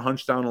squat down,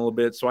 hunch down a little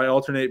bit. So I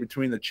alternate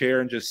between the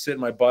chair and just sitting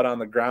my butt on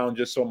the ground,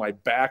 just so my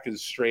back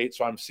is straight,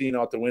 so I'm seeing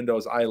out the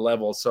windows eye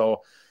level.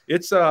 So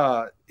it's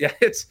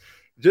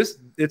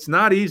it's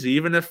not easy.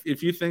 Even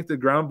if you think the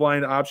ground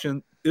blind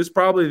option is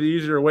probably the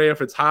easier way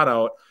if it's hot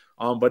out,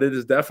 but it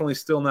is definitely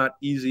still not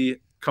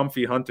easy,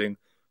 comfy hunting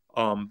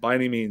by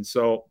any means.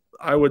 So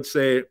I would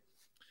say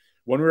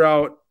when we're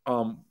out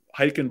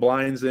hiking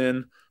blinds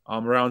in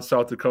around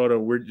South Dakota,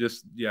 we're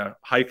just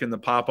hiking the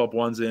pop-up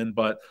ones in.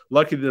 But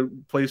lucky the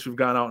place we've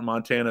gone out in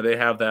Montana, they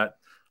have that.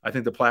 I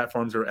think the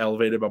platforms are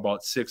elevated by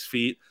about 6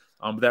 feet.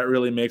 That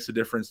really makes a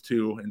difference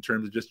too, in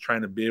terms of just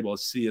trying to be able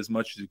to see as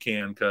much as you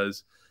can,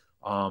 because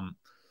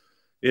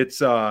it's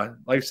like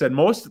I said,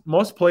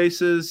 most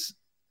places,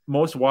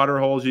 most water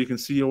holes you can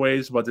see a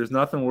ways, but there's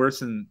nothing worse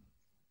than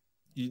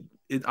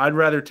I'd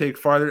rather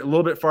take a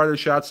little bit farther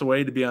shots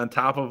away to be on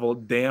top of a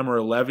dam or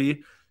a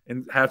levee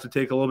and have to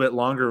take a little bit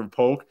longer of a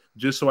poke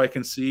just so I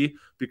can see,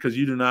 because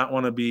you do not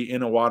want to be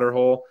in a water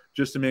hole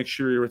just to make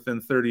sure you're within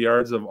 30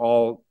 yards of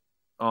all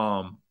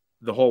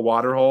the whole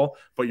water hole,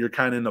 but you're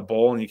kind of in a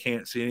bowl and you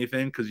can't see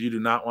anything, because you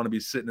do not want to be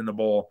sitting in a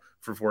bowl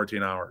for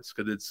 14 hours,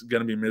 because it's going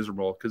to be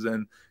miserable, because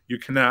then you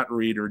cannot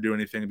read or do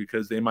anything,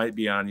 because they might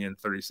be on you in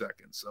 30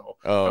 seconds. So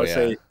I would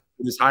say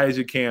as high as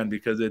you can,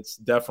 because it's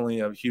definitely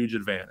a huge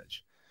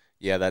advantage.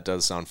 Yeah, that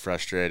does sound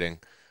frustrating.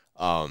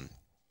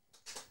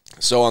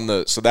 So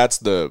that's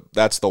the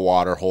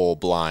water hole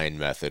blind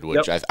method,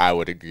 which I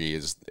would agree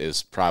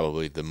is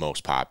probably the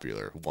most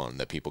popular one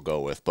that people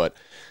go with. But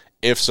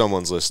if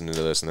someone's listening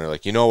to this and they're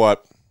like, you know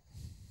what,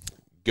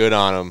 good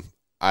on them,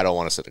 I don't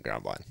want to sit in the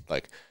ground blind.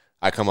 Like,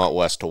 I come out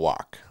west to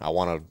walk. I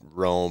want to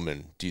roam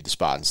and do the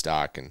spot and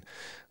stock. And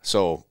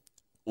so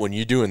when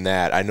you're doing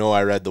that, I know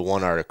I read the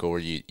one article where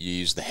you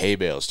use the hay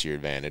bales to your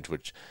advantage,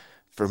 which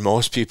for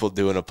most people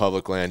doing a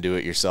public land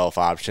do-it-yourself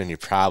option, you're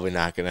probably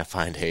not going to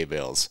find hay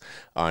bales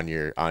on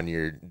your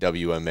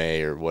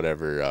WMA or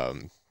whatever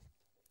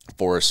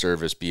Forest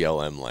Service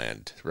BLM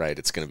land, right?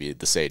 It's going to be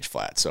the sage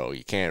flat, so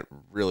you can't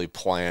really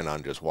plan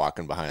on just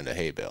walking behind a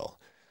hay bale.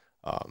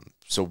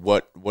 So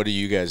what are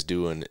you guys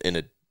doing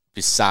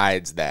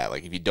besides that?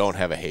 Like, if you don't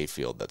have a hay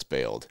field that's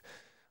baled,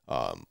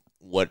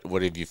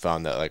 what have you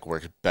found that like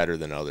works better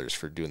than others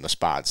for doing the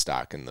spot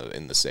stock in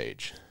the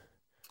sage?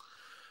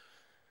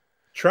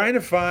 Trying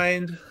to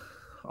find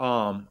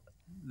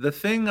the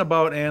thing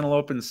about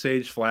antelope and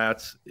sage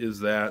flats is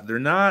that they're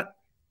not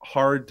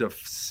hard to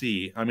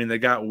see. I mean, they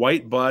got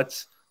white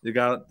butts, they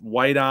got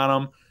white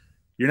on them.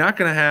 you're not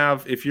going to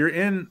have, if you're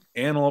in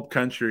antelope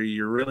country,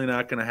 you're really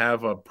not going to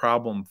have a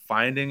problem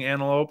finding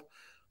antelope.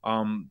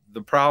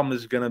 The problem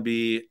is going to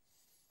be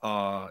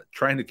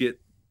trying to get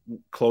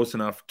close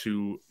enough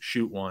to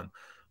shoot one.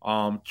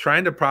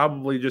 Trying to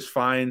probably just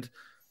find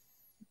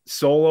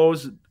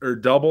solos or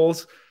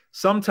doubles.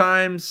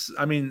 Sometimes,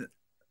 I mean,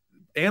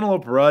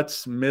 antelope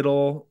ruts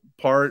middle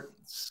part-ish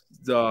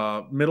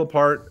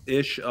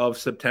of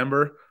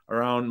September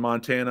around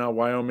Montana,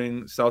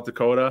 Wyoming, South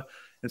Dakota.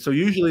 And so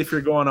usually if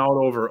you're going out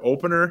over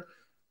opener,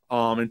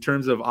 in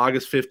terms of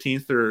August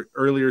 15th or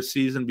earlier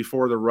season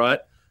before the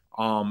rut,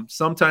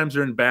 sometimes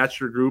they're in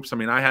bachelor groups. I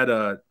mean,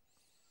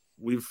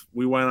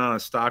 we went on a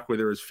stock where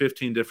there was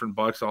 15 different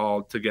bucks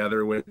all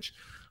together, which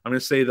I'm going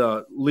to say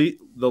the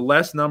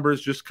less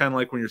numbers, just kind of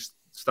like when you're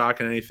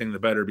stocking anything, the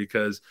better,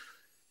 because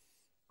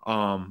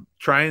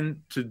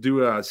trying to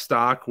do a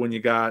stock when you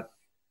got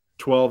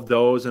 12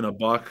 does and a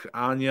buck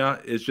on you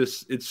is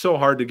just, it's so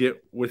hard to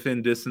get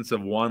within distance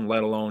of one,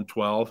 let alone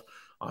 12.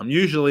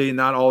 Usually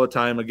not all the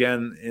time.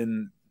 Again,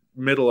 in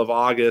middle of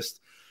August,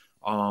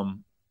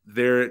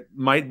 there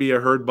might be a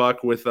herd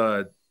buck with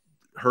a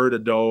herd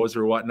of does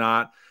or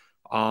whatnot.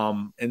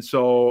 And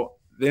so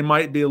they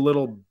might be a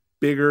little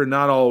bigger,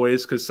 not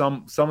always, because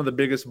some of the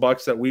biggest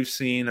bucks that we've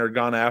seen are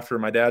gone after.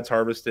 My dad's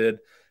harvested,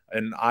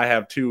 and I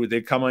have too.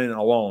 They come in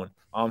alone.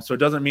 So it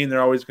doesn't mean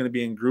they're always going to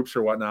be in groups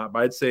or whatnot,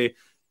 but I'd say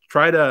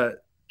try to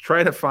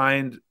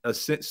find a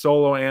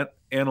solo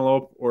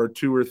antelope or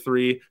 2 or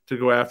 3 to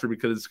go after,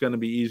 because it's going to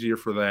be easier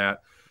for that.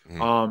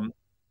 Mm-hmm.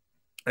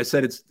 I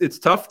said it's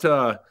tough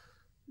to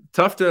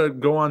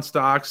go on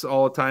stocks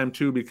all the time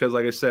too, because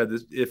like I said,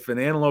 if an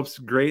antelope's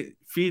great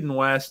feeding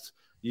west,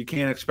 you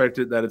can't expect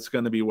that it's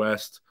going to be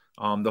west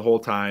the whole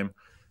time.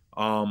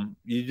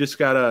 You just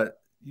gotta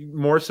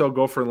more so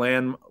go for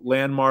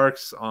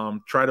landmarks,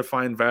 try to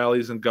find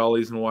valleys and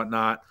gullies and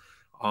whatnot.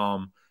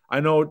 I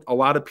know a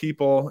lot of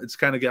people, it's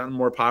kind of gotten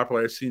more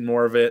popular. I've seen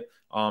more of it.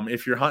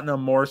 If you're hunting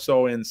them more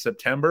so in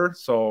September,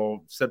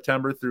 so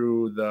September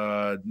through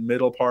the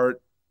middle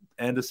part,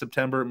 end of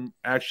September,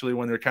 actually,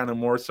 when they're kind of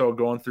more so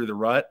going through the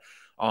rut,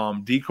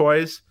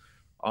 decoys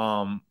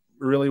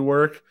really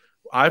work.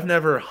 I've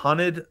never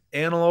hunted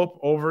antelope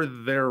over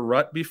their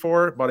rut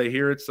before, but I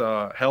hear it's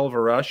a hell of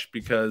a rush,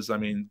 because, I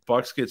mean,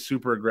 bucks get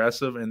super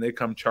aggressive and they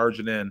come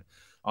charging in.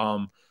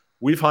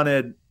 We've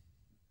hunted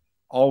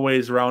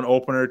always around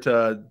opener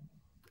to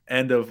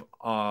end of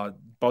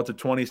about the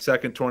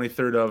 22nd,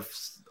 23rd of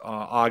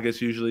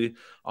August usually.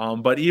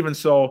 But even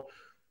so,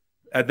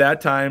 at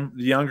that time,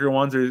 the younger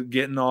ones are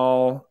getting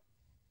all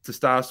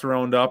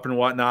testosterone up and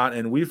whatnot.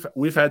 And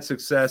we've had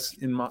success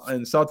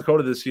in South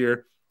Dakota this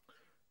year.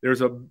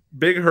 There's a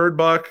big herd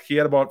buck. He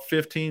had about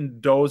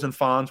 15 does and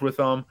fawns with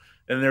him.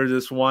 And there's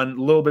this one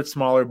little bit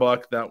smaller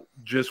buck that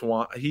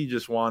he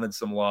just wanted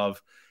some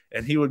love.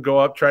 And he would go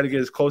up, try to get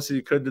as close as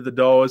he could to the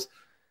does.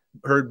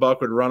 Herd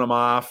buck would run him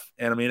off.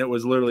 And I mean, it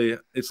was literally,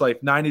 it's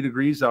like 90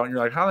 degrees out. And you're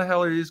like, how the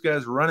hell are these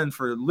guys running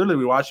for? Literally,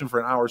 we watched them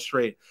for an hour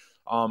straight.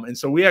 And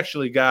so we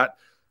actually got,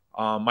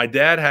 my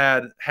dad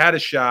had a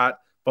shot,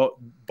 but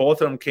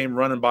both of them came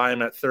running by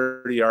him at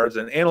 30 yards.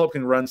 And antelope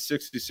can run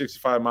 60,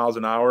 65 miles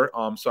an hour.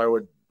 So I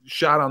would,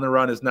 shot on the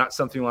run is not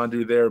something you want to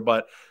do there.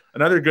 But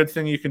another good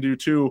thing you can do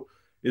too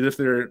is if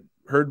their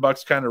herd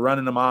buck's kind of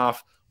running them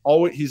off,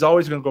 he's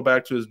always going to go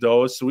back to his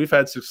does. So we've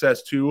had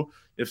success too.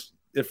 If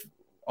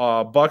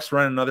buck's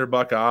run another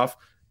buck off,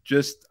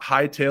 just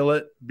hightail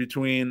it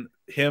between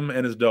him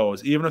and his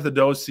does. Even if the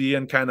does see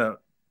and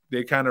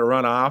they kind of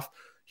run off,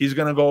 he's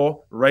going to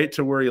go right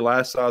to where he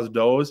last saw his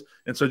does.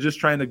 And so just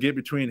trying to get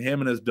between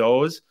him and his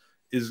does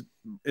is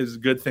a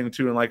good thing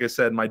too. And like I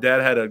said, my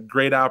dad had a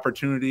great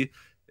opportunity.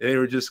 They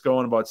were just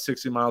going about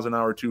 60 miles an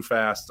hour too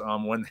fast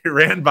when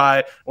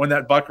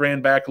that buck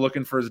ran back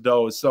looking for his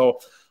does. So,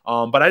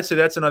 but I'd say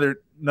that's another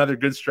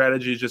good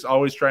strategy, is just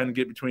always trying to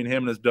get between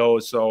him and his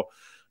does. So, I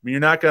mean, you're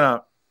not going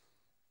to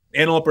 –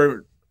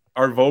 antelope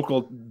are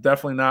vocal,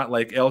 definitely not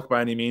like elk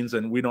by any means,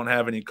 and we don't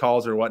have any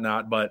calls or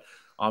whatnot, but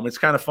it's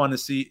kind of fun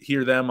to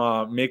hear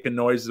them making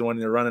noises when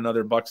they're running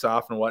other bucks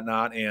off and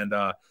whatnot. And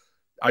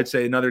I'd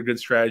say another good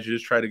strategy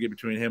is try to get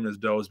between him and his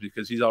does,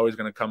 because he's always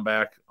going to come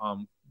back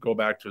go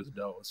back to his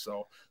does.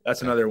 So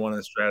that's another one of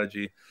the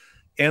strategy.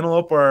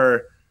 Antelope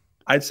are,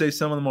 I'd say,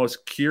 some of the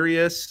most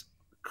curious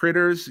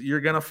critters you're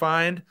going to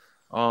find.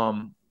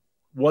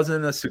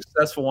 Wasn't a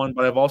successful one,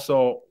 but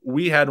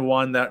we had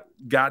one that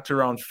got to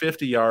around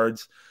 50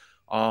 yards.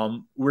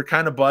 We're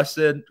kind of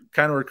busted,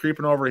 we're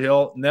creeping over a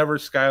hill. Never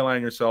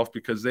skyline yourself,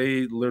 because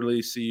they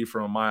literally see you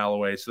from a mile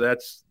away. So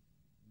that's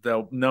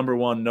the number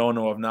one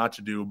no-no of not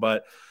to do.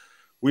 But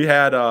we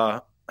had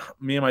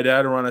me and my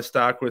dad run a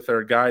stock with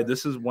our guide.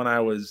 This is when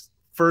I was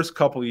first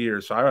couple of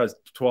years. So I was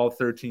 12,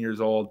 13 years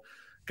old,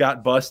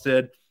 got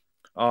busted.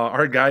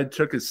 Our guide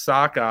took his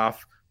sock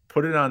off,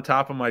 put it on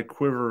top of my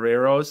quiver of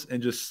arrows,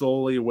 and just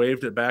slowly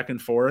waved it back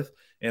and forth.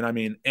 And I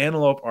mean,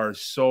 antelope are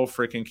so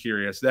freaking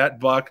curious. That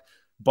buck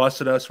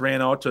busted us,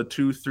 ran out to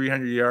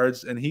 200-300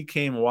 yards, and he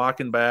came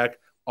walking back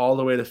all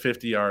the way to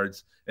 50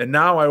 yards. And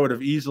now I would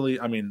have easily,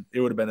 I mean, it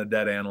would have been a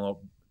dead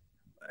antelope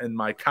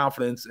my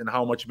confidence and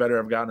how much better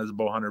I've gotten as a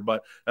bow hunter.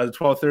 But as a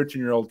 12,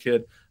 13-year-old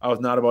kid, I was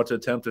not about to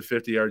attempt a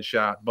 50-yard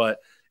shot. But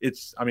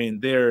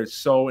they're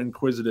so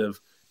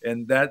inquisitive.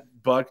 And that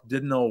buck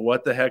didn't know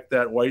what the heck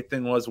that white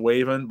thing was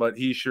waving, but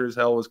he sure as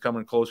hell was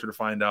coming closer to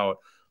find out.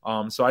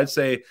 So I'd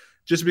say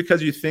just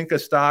because you think a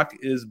stock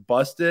is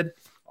busted,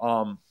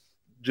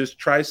 just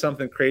try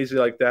something crazy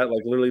like that,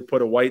 like literally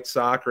put a white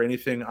sock or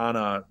anything on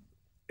a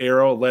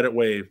arrow, let it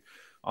wave.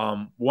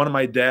 One of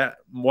my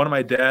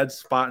dad's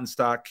spot and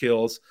stock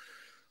kills,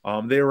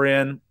 they were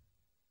in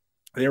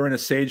a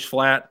sage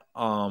flat,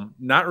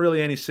 not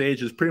really any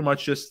sage. It's pretty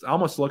much just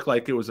almost looked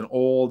like it was an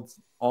old,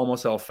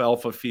 almost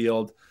alfalfa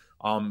field,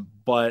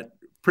 but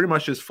pretty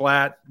much just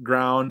flat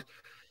ground,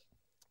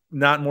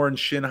 not more than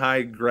shin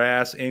high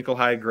grass, ankle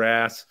high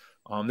grass.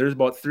 There's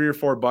about 3 or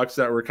 4 bucks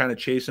that were kind of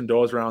chasing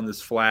does around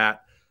this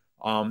flat.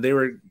 They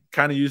were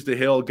kind of used the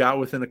hill, got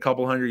within a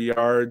couple hundred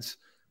yards,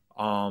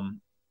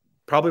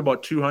 probably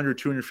about 200,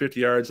 250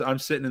 yards. I'm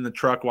sitting in the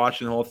truck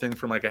watching the whole thing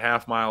from like a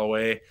half mile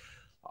away.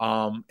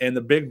 And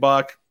the big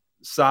buck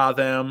saw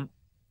them,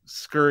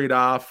 scurried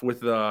off with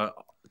the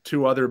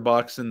 2 other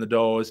bucks in the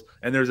does.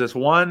 And there's this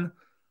one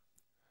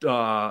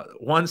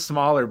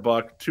smaller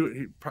buck,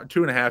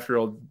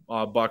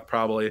 2.5-year-old buck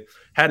probably,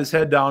 had his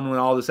head down when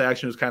all this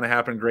action was kind of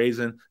happening,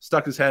 grazing,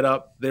 stuck his head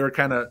up. They were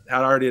had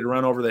already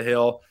run over the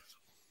hill.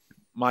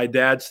 My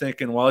dad's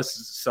thinking, well,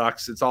 this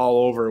sucks. It's all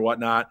over or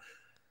whatnot.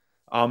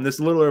 This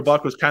littler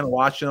buck was kind of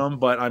watching them,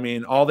 but I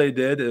mean, all they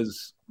did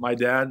is my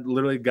dad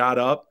literally got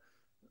up.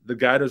 The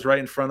guide was right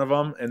in front of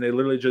them, and they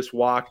literally just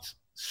walked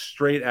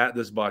straight at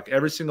this buck.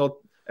 Every single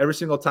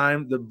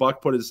time the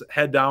buck put his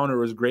head down or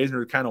was grazing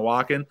or kind of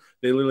walking,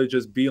 they literally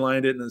just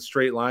beelined it in a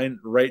straight line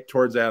right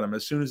towards Adam.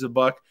 As soon as the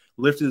buck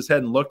lifted his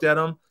head and looked at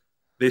him,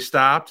 they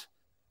stopped,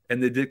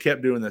 and they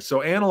kept doing this.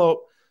 So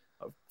antelope,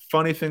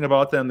 funny thing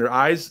about them, their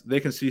eyes, they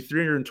can see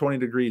 320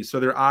 degrees. So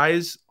their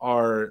eyes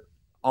are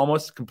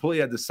almost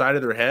completely at the side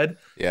of their head.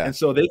 Yeah. And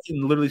so they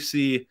can literally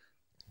see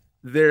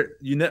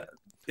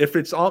if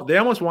it's all, they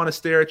almost want to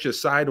stare at you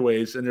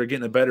sideways, and they're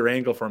getting a better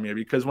angle from you,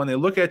 because when they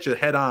look at you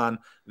head on,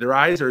 their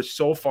eyes are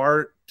so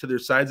far to their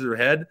sides of their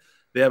head,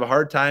 they have a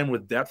hard time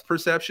with depth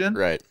perception,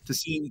 right, to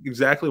see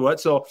exactly what.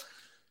 So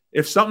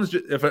if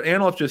an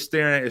antelope's just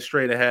staring at you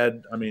straight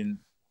ahead, I mean,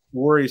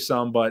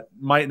 worrisome, but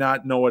might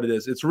not know what it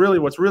is.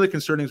 What's really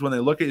concerning is when they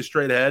look at you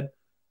straight ahead,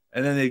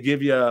 and then they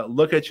give you a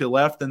look at your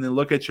left and then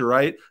look at your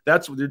right.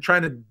 That's what they're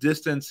trying to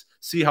distance,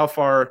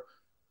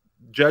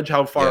 judge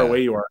how far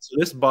away you are. So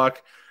this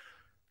buck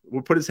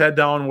would put his head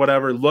down,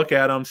 whatever, look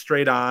at him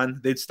straight on.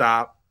 They'd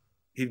stop.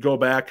 He'd go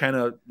back, kind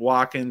of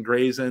walking,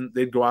 grazing.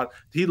 They'd go out.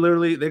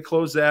 They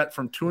closed that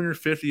from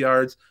 250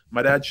 yards.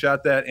 My dad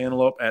shot that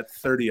antelope at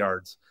 30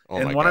 yards.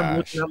 I'm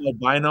looking at my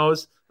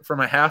binos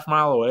from a half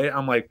mile away,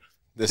 I'm like,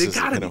 they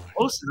got to be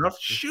close enough.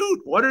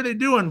 Shoot, what are they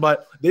doing?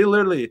 But they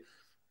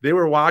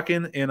were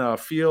walking in a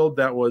field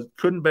that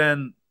couldn't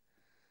been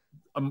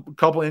a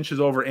couple inches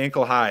over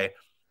ankle high.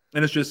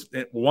 And it's just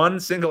one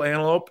single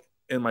antelope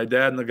and my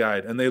dad and the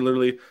guide. And they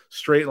literally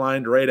straight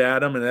lined right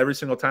at him. And every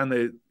single time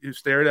they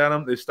stared at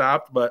him, they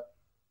stopped. But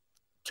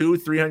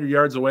 200-300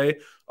 yards away,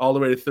 all the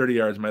way to 30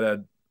 yards, my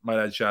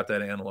dad shot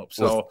that antelope.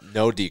 So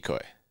no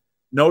decoy.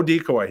 No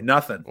decoy,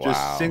 nothing. Wow.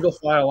 Just single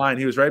file line.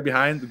 He was right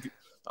behind.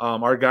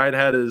 Our guide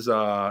had his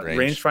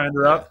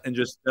rangefinder up, and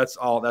just that's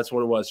what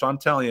it was. So I'm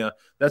telling you,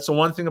 that's the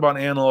one thing about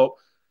antelope.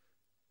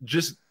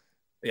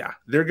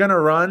 They're gonna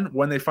run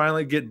when they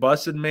finally get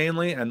busted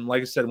mainly, and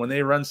like I said, when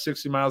they run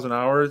 60 miles an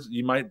hour,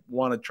 you might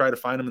want to try to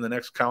find them in the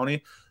next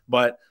county,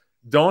 but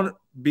don't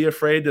be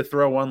afraid to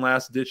throw one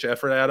last ditch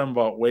effort at them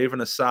about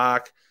waving a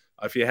sock.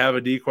 If you have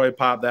a decoy,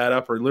 pop that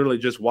up, or literally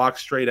just walk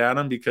straight at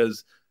them,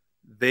 because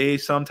they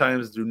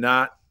sometimes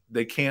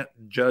they can't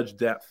judge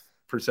depth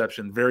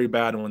perception very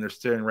bad when they're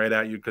staring right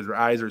at you, because their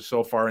eyes are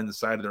so far in the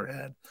side of their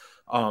head.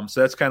 So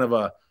that's kind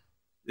of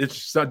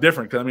it's so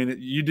different. Cause I mean,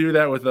 you do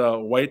that with a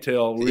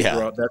whitetail,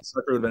 that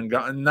sucker would have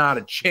been not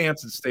a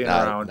chance at staying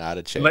around. Not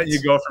a chance. Let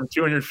you go from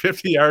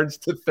 250 yards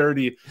to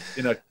 30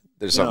 in a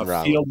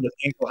field with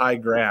ankle high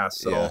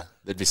grass. So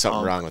there'd be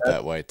something wrong with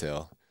that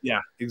whitetail.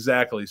 Yeah,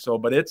 exactly. So,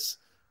 but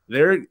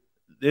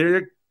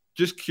they're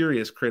just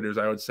curious critters,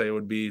 I would say,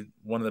 would be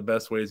one of the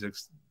best ways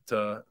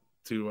to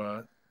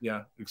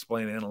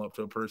explain antelope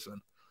to a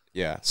person.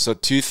 Yeah. So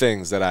 2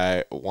 things that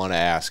I want to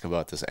ask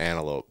about this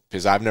antelope,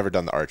 because I've never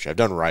done the archery. I've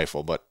done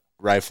rifle, but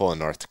rifle in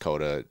North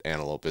Dakota,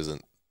 antelope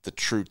isn't the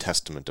true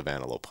testament of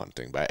antelope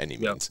hunting by any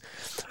means.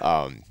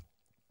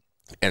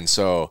 And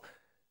so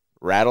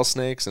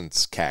rattlesnakes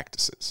and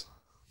cactuses.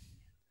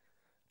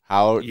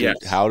 How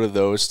do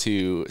those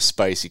 2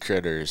 spicy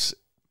critters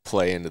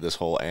play into this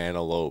whole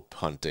antelope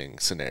hunting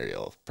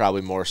scenario?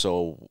 Probably more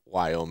so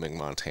Wyoming,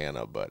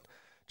 Montana, but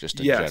just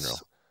in general.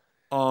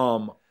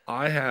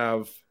 I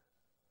have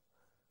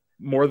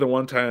more than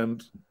one time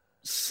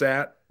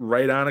sat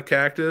right on a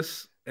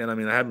cactus, and I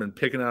mean, I haven't been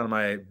picking out of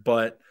my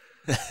butt.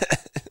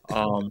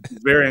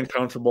 Very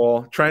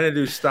uncomfortable trying to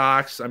do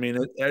stocks. I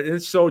mean,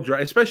 it's so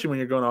dry, especially when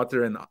you're going out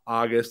there in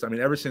August. I mean,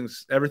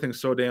 everything's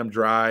so damn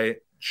dry.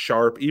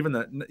 sharp. Even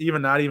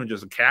not even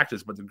just a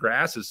cactus, but the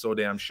grass is so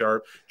damn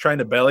sharp. Trying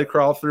to belly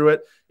crawl through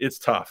it, it's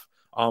tough.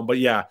 But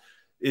yeah,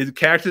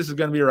 cactus is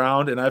going to be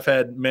around, and I've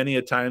had many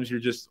a times you're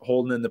just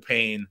holding in the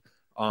pain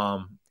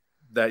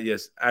that you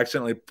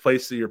accidentally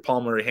place your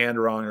palm or your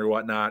hand wrong or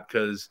whatnot.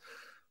 Because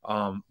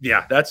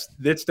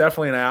it's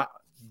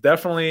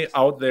definitely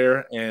out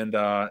there, and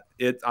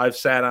I've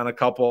sat on a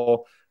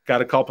couple.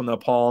 Got a couple in the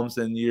palms,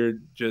 and you're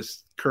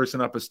just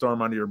cursing up a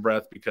storm under your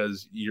breath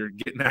because you're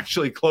getting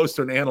actually close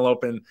to an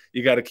antelope and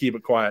you got to keep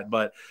it quiet.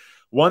 But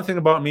one thing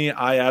about me,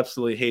 I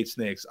absolutely hate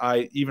snakes.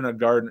 Even a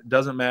gardener,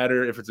 doesn't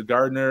matter if it's a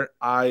gardener,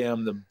 I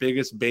am the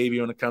biggest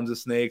baby when it comes to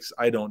snakes.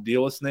 I don't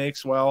deal with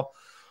snakes well.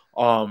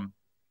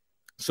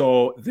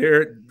 So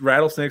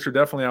rattlesnakes are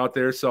definitely out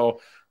there. So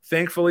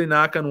thankfully,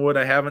 knock on wood,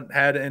 I haven't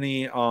had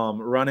any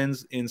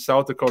run-ins in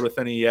South Dakota with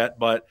any yet,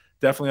 but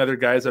definitely other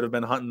guys that have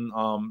been hunting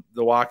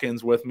the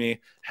walk-ins with me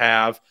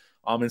have.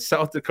 In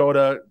South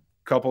Dakota,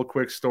 a couple of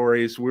quick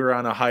stories. We were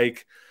on a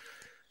hike,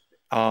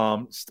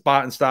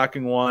 spot and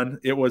stalking one.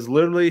 It was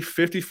literally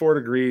 54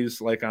 degrees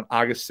like on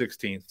August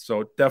 16th.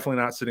 So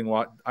definitely not sitting.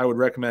 I would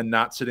recommend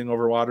not sitting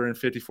over water in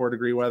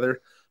 54-degree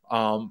weather.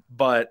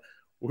 But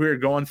we were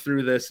going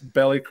through this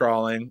belly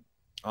crawling,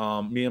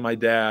 me and my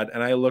dad,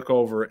 and I look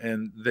over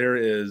and there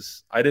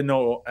is, I didn't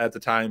know at the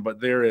time, but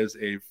there is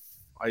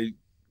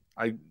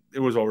it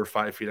was over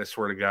 5 feet. I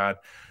swear to God,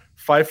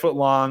 5 foot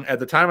long. At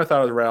the time, I thought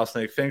it was a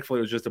rattlesnake. Thankfully,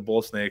 it was just a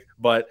bull snake.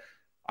 But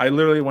I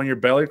literally, when you're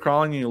belly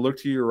crawling and you look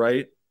to your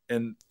right,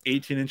 and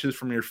 18 inches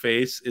from your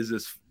face is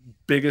this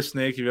biggest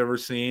snake you've ever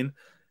seen,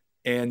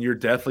 and you're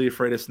deathly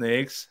afraid of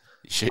snakes.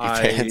 You shit your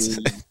pants.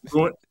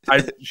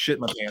 I shit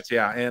my pants,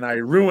 yeah. And I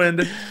ruined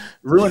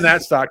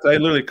that stock. I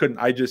literally couldn't.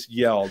 I just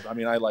yelled. I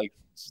mean, I like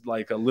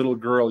a little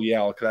girl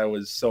yell because I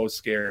was so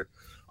scared.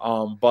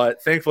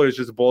 But thankfully, it was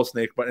just a bull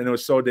snake. And it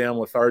was so damn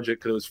lethargic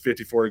because it was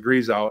 54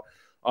 degrees out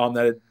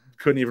that it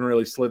couldn't even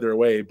really slither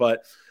away.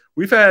 But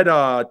we've had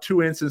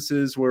 2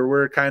 instances where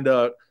we're kind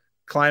of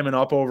climbing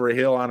up over a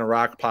hill on a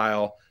rock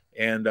pile,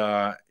 and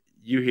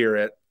you hear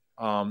it,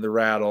 the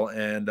rattle.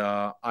 And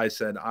I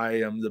said,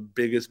 I am the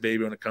biggest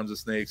baby when it comes to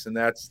snakes, and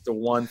that's the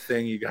one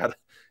thing you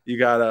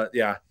gotta.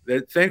 Yeah.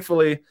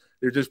 Thankfully,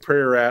 they're just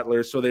prairie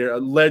rattlers, so they're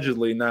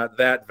allegedly not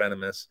that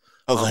venomous.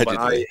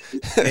 Allegedly.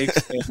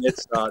 Snakes,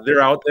 and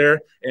they're out there,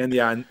 and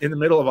yeah, in the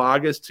middle of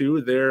August too,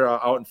 they're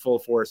out in full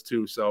force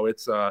too. So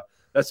it's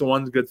that's the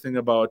one good thing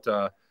about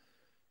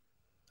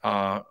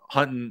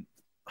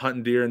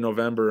hunting deer in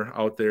November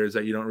out there is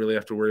that you don't really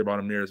have to worry about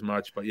them near as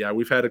much. But yeah,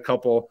 we've had a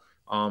couple.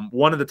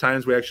 One of the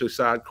times we actually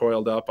saw it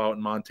coiled up out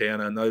in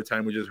Montana. Another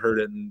time we just heard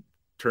it and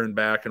turned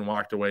back and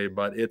walked away.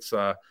 But that's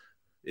the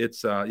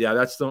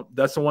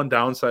one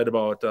downside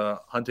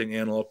about hunting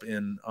antelope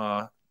in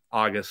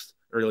August,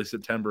 early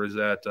September, is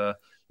that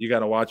you got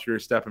to watch where you're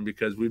stepping,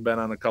 because we've been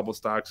on a couple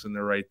stalks and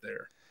they're right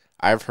there.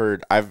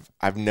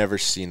 I've never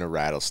seen a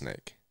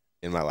rattlesnake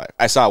in my life.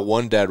 I saw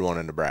one dead one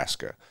in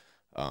Nebraska.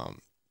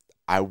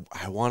 I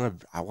don't want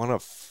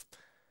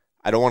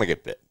to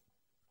get bit.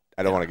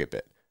 I don't want to get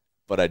bit,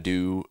 but I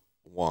do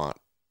want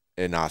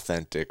an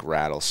authentic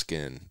rattle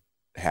skin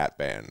hat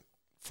band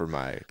for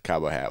my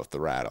cowboy hat with the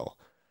rattle.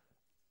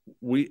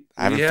 I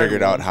haven't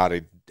figured out how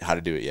to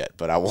do it yet,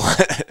 but I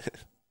want.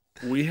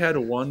 We had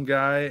one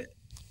guy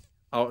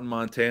out in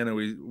Montana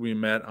we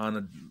met on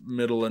a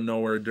middle of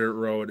nowhere dirt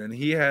road, and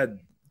he had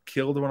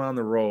killed one on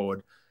the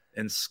road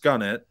and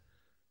skun it.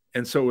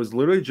 And so it was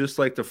literally just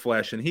like the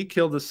flesh. And he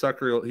killed the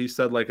sucker, he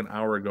said, like an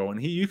hour ago.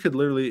 And you could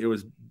literally,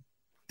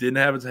 didn't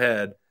have its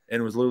head,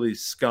 and was literally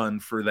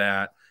skunned for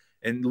that.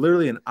 And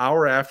literally an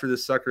hour after the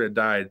sucker had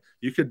died,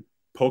 you could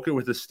poke it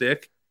with a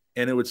stick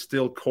and it would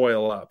still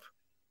coil up.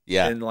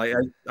 Yeah. And like,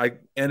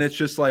 and it's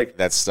just like,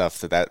 that stuff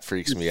that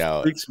freaks me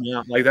out. Freaks me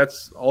out. Like,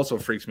 that's also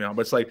freaks me out.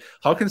 But it's like,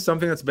 how can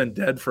something that's been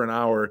dead for an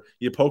hour,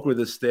 you poke with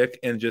a stick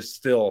and just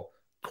still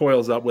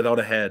coils up without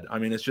a head? I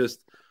mean, it's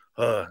just,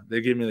 they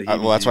give me the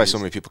well, that's why so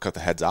many people cut the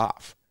heads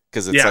off,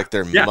 because it's like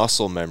their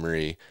muscle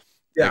memory.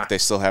 Yeah. Like, they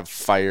still have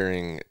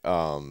firing,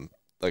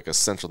 like a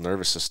central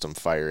nervous system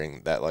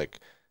firing that, like,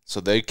 so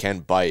they can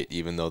bite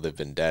even though they've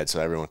been dead. So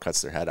everyone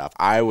cuts their head off.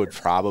 I'd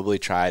probably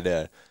try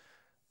to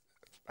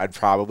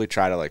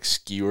like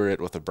skewer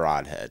it with a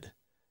broadhead,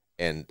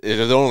 and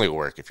it'll only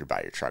work if you're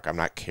by your truck. I'm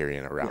not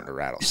carrying around a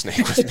rattlesnake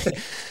with me,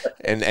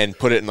 and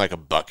put it in like a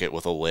bucket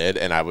with a lid,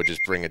 and I would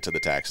just bring it to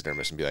the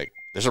taxidermist and be like,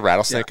 "There's a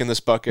rattlesnake in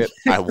this bucket.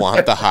 I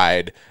want the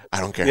hide. I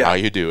don't care how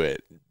you do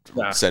it.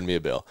 Send me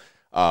a bill."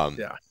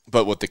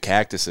 But with the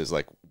cactuses,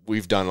 like,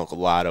 we've done a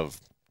lot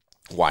of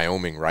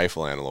Wyoming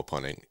rifle antelope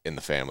hunting in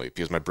the family,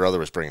 because my brother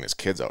was bringing his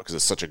kids out, because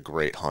it's such a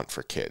great hunt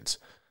for kids.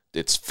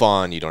 It's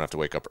fun. You don't have to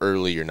wake up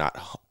early. You're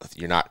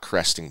not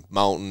cresting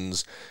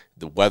mountains.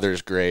 The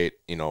weather's great.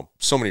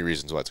 So many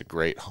reasons why it's a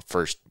great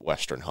first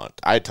Western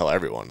hunt. I tell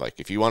everyone, like,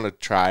 if you want to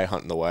try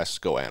hunting the West,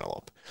 go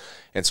antelope.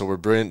 And so we're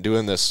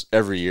doing this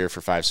every year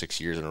for 5-6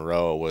 years in a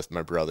row with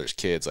my brother's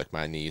kids, like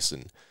my niece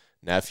and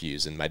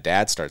nephews, and my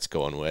dad starts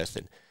going with.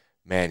 And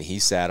man, he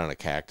sat on a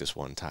cactus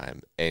one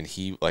time, and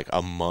he, like,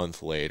 a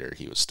month later,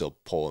 he was still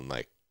pulling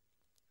like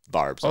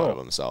barbs out of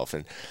himself.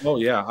 And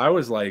I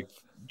was like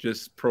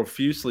just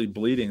profusely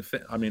bleeding.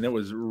 I mean, it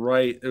was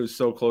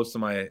so close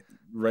to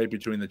right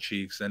between the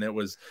cheeks, and it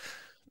was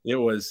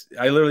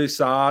I literally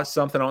saw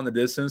something out in the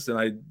distance,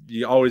 and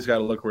you always got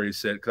to look where you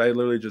sit, because I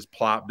literally just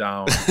plopped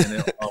down,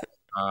 and oh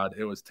my God,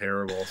 it was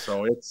terrible.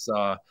 So it's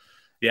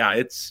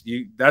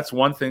that's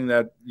one thing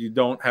that you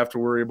don't have to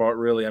worry about,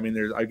 really. I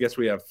mean, I guess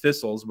we have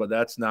thistles, but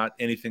that's not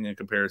anything in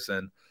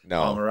comparison.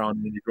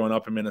 Around when you're growing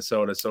up in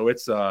Minnesota. So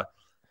it's a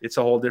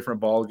whole different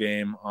ball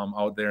game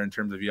out there, in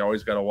terms of, you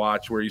always got to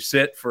watch where you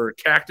sit for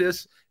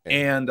cactus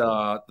and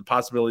the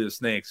possibility of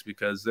snakes,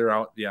 because they're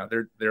out. Yeah,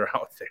 they're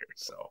out there.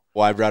 So,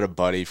 well, I brought a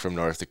buddy from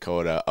North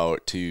Dakota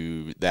out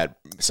to that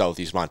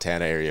southeast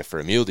Montana area for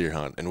a mule deer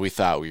hunt, and we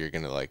thought we were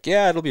gonna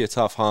it'll be a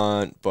tough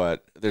hunt,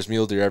 but there's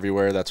mule deer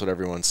everywhere. That's what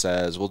everyone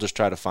says. We'll just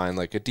try to find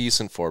a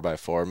decent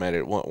 4x4. Made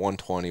it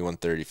 120,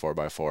 130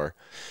 4x4.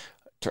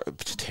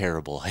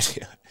 Terrible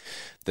idea.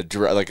 A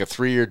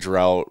 3-year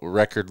drought,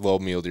 record low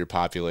mule deer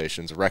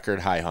populations,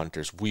 record high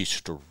hunters. We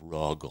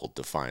struggled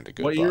to find a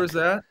good. What year was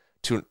that?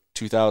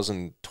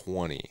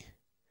 2020.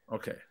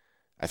 Okay.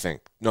 I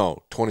think.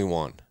 No,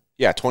 21.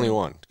 Yeah,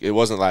 21. It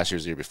wasn't last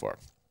year's, the year before.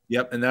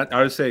 Yep, and that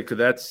I would say, because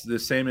that's the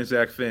same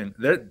exact thing.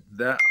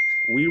 That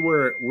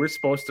we're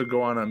supposed to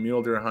go on a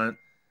mule deer hunt.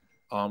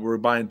 We were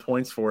buying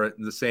points for it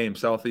in the same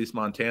southeast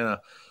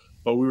Montana,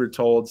 but we were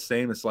told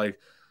it's like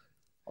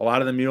a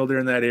lot of the mule deer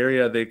in that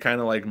area, they kind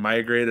of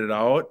migrated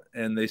out,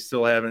 and they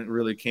still haven't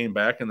really came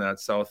back in that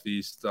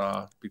southeast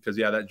because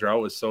that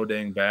drought was so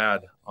dang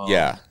bad.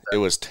 It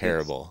was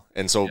terrible.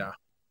 And so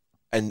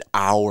an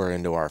hour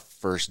into our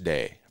first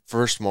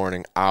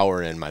morning,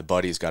 hour in, my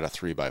buddy's got a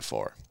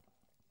 3x4.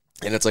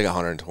 And it's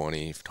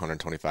 120,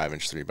 125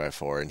 inch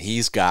 3x4. And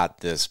he's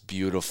got this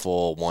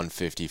beautiful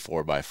 150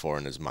 4x4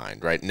 in his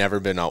mind, right? Never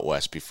been out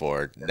west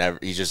before. Never.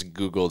 He just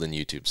Googled and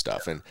YouTube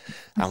stuff. And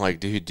I'm like,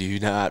 dude, do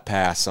not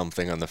pass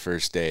something on the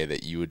first day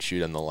that you would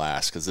shoot on the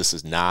last, because this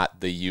is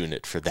not the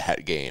unit for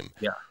that game.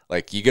 Yeah.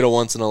 You get a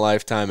once in a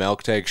lifetime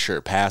elk tag,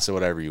 sure, pass it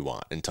whatever you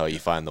want until you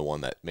find the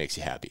one that makes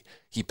you happy.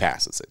 He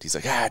passes it. He's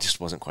like, it just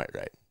wasn't quite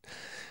right.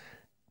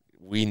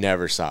 We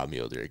never saw a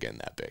mule deer again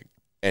that big.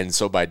 And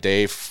so by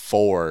day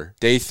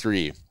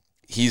 3,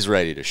 he's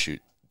ready to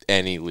shoot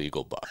any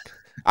legal buck.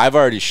 I've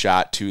already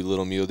shot 2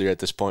 little mule deer at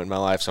this point in my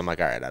life, so I'm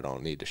like, all right, I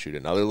don't need to shoot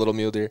another little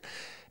mule deer.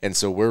 And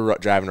so we're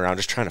driving around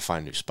just trying to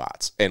find new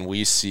spots. And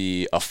we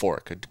see a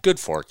fork, a good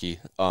forky,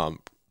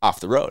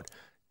 off the road.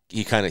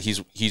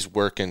 He's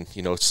working,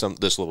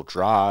 this little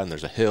draw, and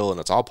there's a hill, and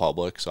it's all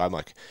public. So I'm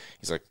like,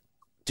 he's like,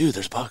 dude,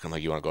 there's a buck. I'm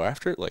like, you want to go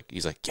after it?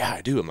 He's like, yeah,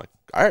 I do. I'm like,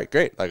 all right,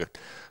 great.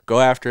 Go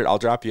after it. I'll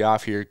drop you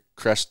off here.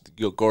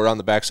 You'll go around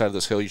the backside of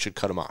this hill. You should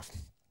cut him off.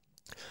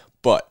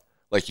 But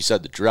like you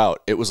said, the drought,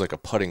 it was like a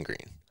putting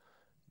green.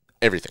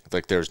 Everything.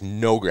 There's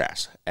no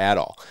grass at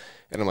all.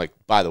 And I'm like,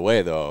 by the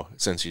way, though,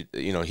 since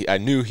I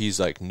knew he's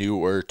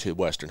newer to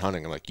Western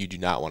hunting. I'm like, you do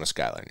not want to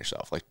skyline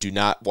yourself. Do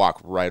not walk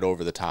right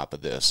over the top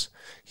of this.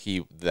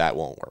 That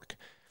won't work.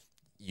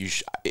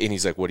 And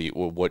he's like,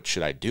 what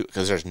should I do?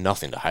 Because there's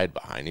nothing to hide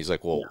behind. He's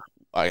like, well,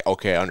 I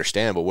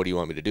understand, but what do you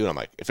want me to do? And I'm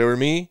like, if it were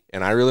me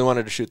and I really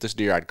wanted to shoot this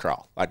deer, I'd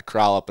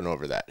crawl up and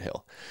over that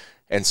hill.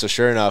 And so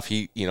sure enough,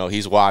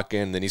 he's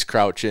walking, then he's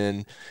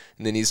crouching,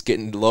 and then he's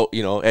getting low,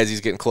 as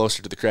he's getting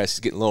closer to the crest, he's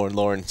getting lower and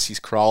lower, and he's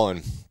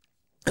crawling.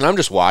 And I'm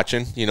just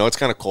watching, it's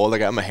kind of cold. I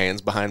got my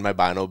hands behind my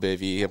bino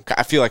bivvy.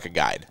 I feel like a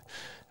guide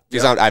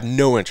because I have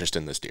no interest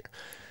in this deer.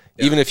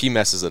 Yeah. Even if he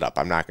messes it up,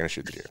 I'm not going to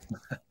shoot the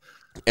deer.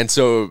 And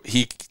so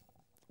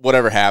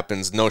whatever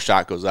happens, no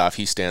shot goes off.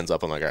 He stands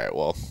up. I'm like, all right,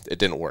 well, it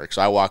didn't work.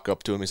 So I walk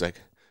up to him. He's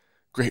like,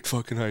 great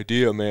fucking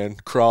idea, man.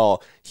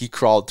 Crawl. He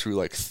crawled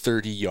through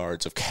 30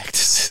 yards of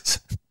cactuses.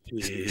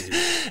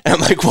 And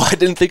I'm like, well, I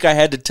didn't think I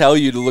had to tell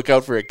you to look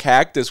out for a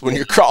cactus when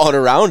you're crawling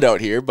around out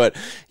here. But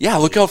yeah,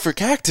 look out for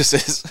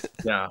cactuses.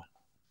 Yeah.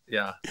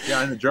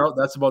 In the drought,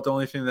 that's about the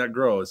only thing that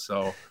grows.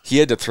 So he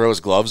had to throw his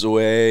gloves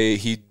away.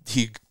 He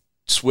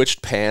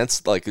switched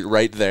pants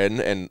right then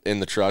and in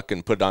the truck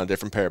and put on a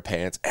different pair of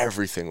pants.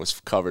 Everything was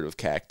covered with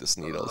cactus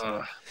needles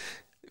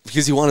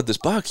because he wanted this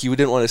buck. He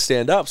didn't want to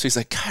stand up, so he's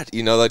like, God,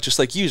 just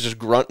like you, just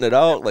grunting it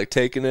out,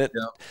 taking it.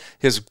 Yeah.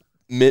 His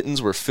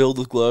mittens were filled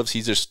with gloves.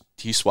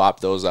 He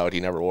swapped those out. He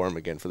never wore them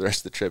again for the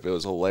rest of the trip. It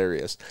was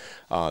hilarious.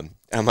 And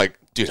I'm like,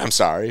 dude, I'm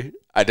sorry,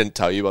 I didn't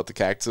tell you about the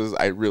cactuses.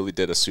 I really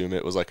did assume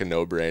it was a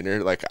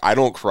no-brainer. I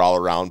don't crawl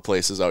around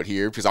places out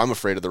here because I'm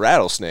afraid of the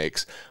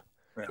rattlesnakes.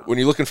 Yeah. When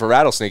you're looking for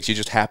rattlesnakes, you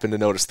just happen to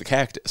notice the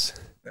cactus.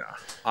 Yeah,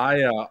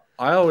 I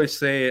always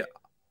say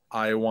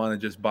I want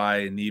to just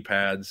buy knee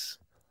pads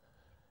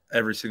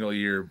every single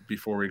year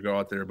before we go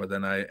out there, but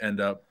then I end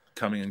up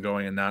coming and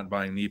going and not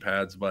buying knee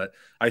pads. But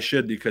I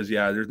should, because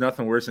there's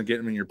nothing worse than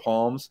getting them in your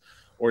palms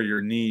or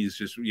your knees,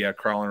 just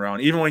crawling around.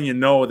 Even when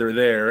they're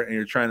there and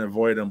you're trying to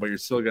avoid them, but you're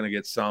still going to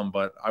get some.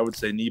 But I would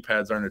say knee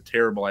pads aren't a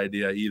terrible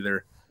idea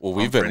either. Well,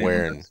 we've been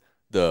wearing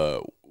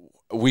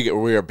we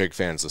are big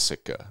fans of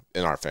Sitka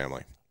in our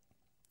family,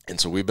 and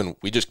so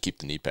we just keep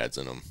the knee pads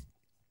in them.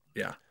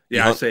 Yeah.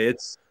 I say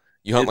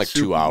You hunt like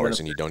 2 hours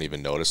and you don't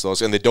even notice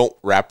those, and they don't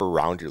wrap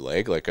around your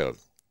leg like a.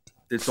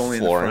 It's only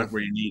in the front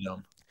where you need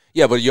them.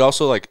 Yeah, but you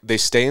also they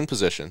stay in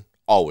position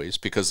always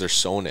because they're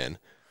sewn in.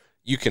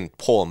 You can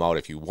pull them out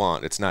if you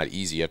want. It's not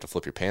easy. You have to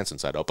flip your pants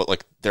inside out,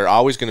 but they're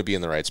always going to be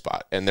in the right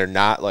spot, and they're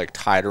not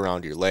tied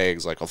around your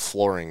legs like a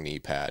flooring knee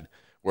pad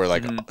where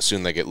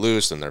soon they get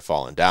loose and they're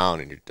falling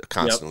down and you're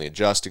constantly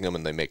adjusting them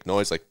and they make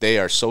noise. They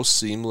are so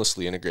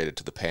seamlessly integrated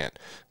to the pant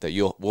that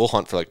we'll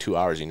hunt for 2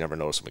 hours and you never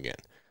notice them again.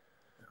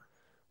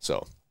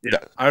 So yeah,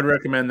 I'd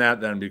recommend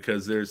that then,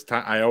 because there's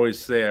time. I always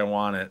say I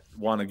want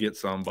to get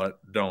some, but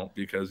don't,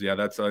 because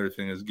that's the other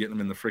thing, is getting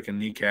them in the freaking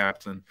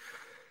kneecaps and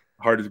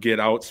hard to get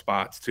out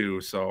spots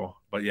too. So,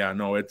 but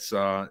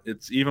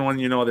it's even when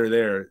they're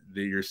there,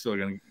 you're still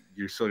gonna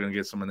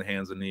get some in the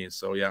hands and knees.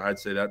 So I'd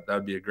say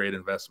that'd be a great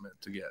investment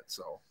to get.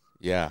 So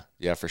yeah,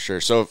 for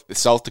sure. So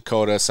South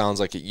Dakota sounds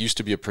like it used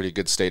to be a pretty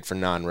good state for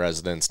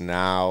non-residents.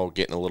 Now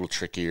getting a little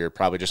trickier.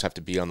 Probably just have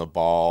to be on the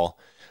ball.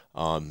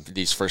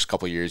 These first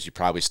couple of years, you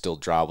probably still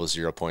draw with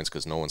 0 points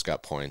because no one's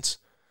got points.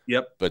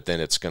 Yep. But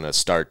then it's going to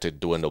start to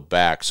dwindle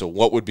back. So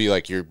what would be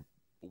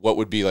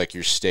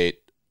your state?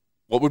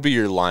 What would be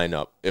your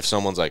lineup if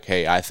someone's like,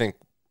 hey, I think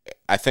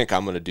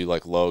I'm going to do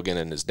like Logan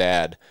and his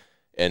dad,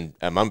 and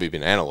I'm going to be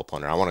an antelope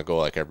hunter. I want to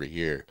go every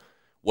year.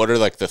 What are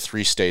the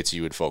 3 states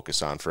you would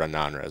focus on for a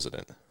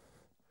non-resident?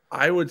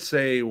 I would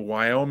say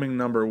Wyoming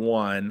number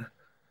 1.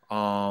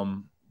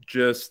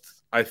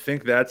 I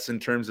think that's, in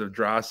terms of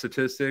draw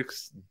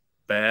statistics,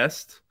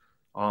 best.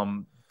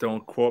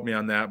 Don't quote me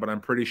on that, but I'm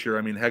pretty sure.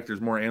 I mean, heck,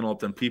 there's more antelope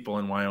than people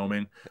in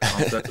Wyoming.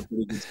 So that's a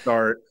pretty good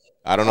start.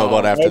 I don't know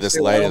about after this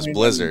latest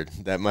blizzard.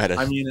 That might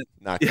have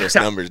knocked those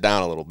numbers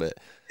down a little bit.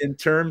 In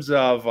terms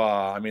of,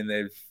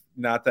 they've,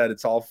 not that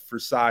it's all for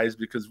size,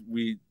 because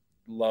we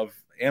love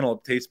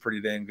antelope, tastes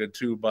pretty dang good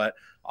too, but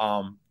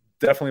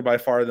definitely by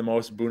far the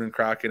most Boone and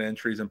Crockett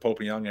entries and Pope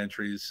and Young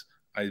entries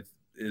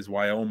is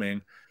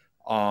Wyoming.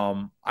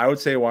 I would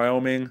say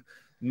Wyoming,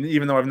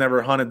 even though I've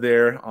never hunted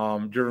there,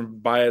 driven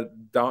by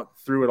it, down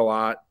through it a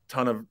lot,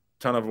 ton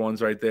of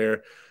ones right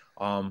there.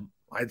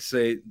 I'd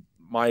say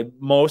my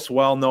most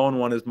well-known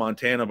one is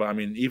Montana, but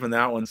even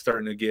that one's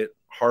starting to get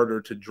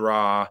harder to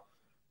draw.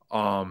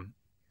 I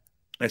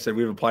said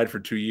we've applied for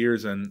 2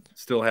 years and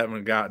still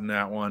haven't gotten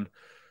that one.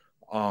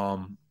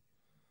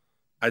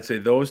 I'd say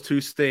those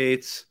 2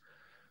 states.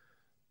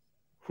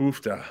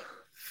 Hoofda.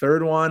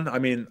 Third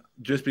one,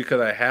 just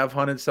because I have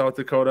hunted South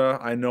Dakota,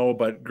 I know,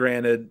 but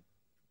granted,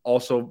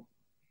 also,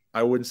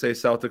 I wouldn't say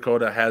South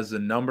Dakota has the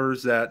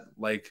numbers that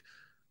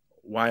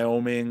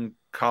Wyoming,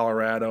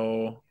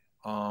 Colorado,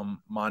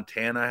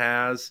 Montana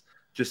has,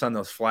 just on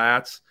those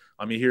flats.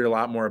 You hear a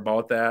lot more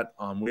about that.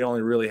 We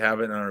only really have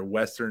it on our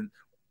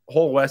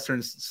whole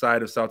western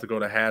side of South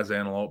Dakota has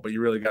antelope, but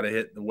you really got to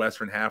hit the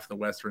western half.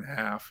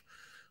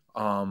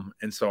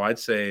 And so I'd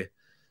say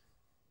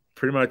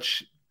pretty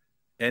much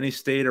any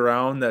state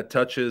around that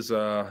touches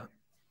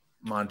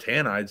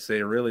Montana, I'd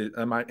say really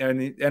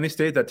any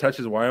state that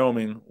touches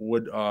Wyoming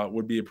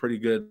would be a pretty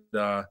good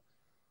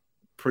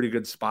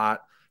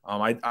spot.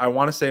 I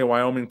want to say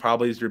Wyoming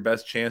probably is your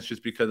best chance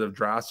just because of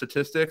draw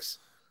statistics.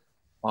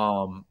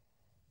 I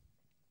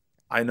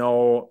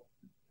know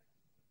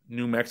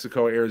New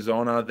Mexico,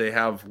 Arizona, they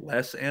have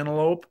less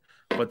antelope,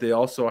 but they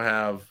also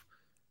have,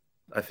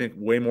 I think,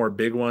 way more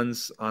big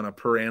ones on a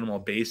per animal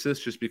basis,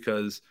 just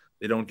because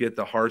they don't get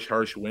the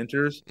harsh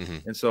winters.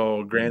 Mm-hmm. And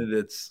so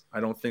granted, I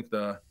don't think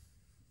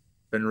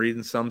been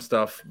reading some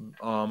stuff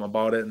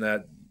about it, and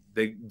that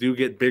they do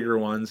get bigger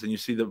ones, and you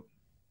see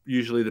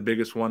usually the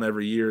biggest one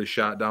every year is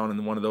shot down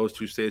in one of those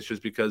 2 states,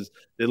 just because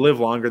they live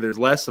longer. There's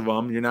less of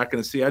them. You're not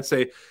going to see, I'd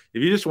say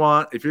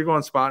if you're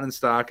going spotting and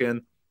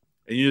stalking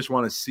and you just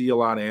want to see a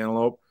lot of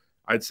antelope,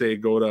 I'd say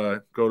go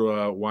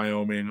to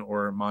Wyoming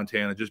or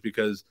Montana, just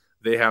because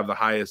they have the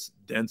highest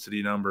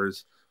density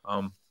numbers.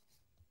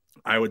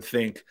 I would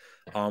think.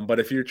 But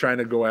if you're trying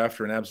to go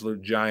after an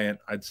absolute giant,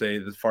 I'd say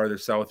the farther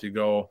south you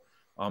go,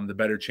 the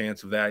better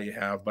chance of that you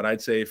have. But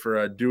I'd say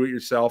for a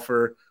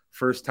do-it-yourselfer,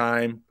 first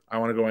time, I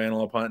want to go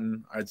antelope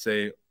hunting, I'd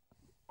say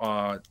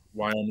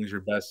Wyoming's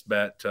your best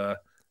bet to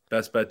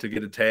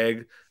get a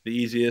tag, the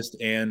easiest,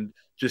 and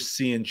just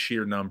seeing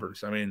sheer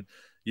numbers.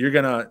 You're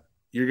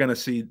gonna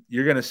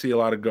see a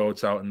lot of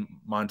goats out in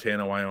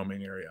Montana,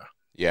 Wyoming area.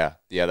 Yeah,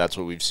 that's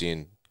what we've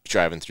seen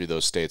driving through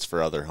those states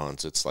for other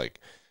hunts. It's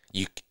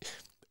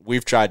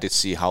we've tried to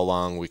see how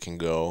long we can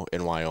go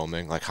in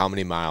Wyoming, how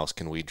many miles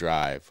can we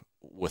drive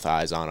with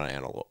eyes on an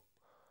antelope.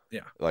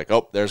 Yeah.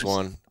 There's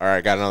one. All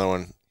right, got another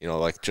one.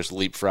 Just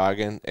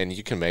leapfrogging, and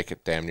you can make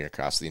it damn near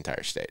across the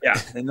entire state. Yeah,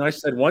 and I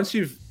said once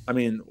you've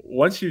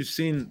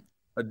seen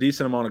a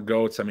decent amount of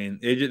goats,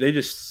 they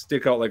just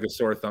stick out like a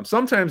sore thumb.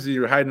 Sometimes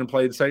you're hiding in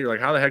plain sight. You're like,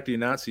 how the heck do you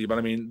not see?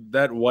 But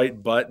that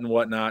white butt and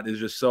whatnot is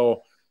just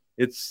so.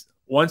 It's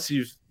once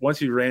you've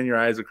ran your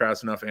eyes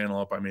across enough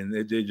antelope,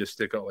 they just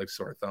stick out like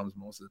sore thumbs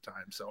most of the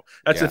time. So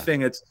that's the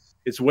thing.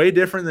 It's way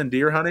different than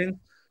deer hunting,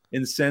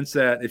 in the sense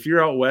that if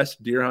you're out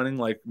west deer hunting,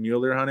 like mule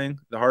deer hunting,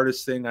 the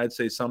hardest thing I'd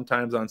say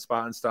sometimes on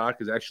spot and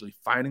stock is actually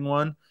finding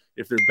one,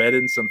 if they're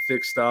bedded in some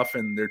thick stuff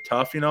and they're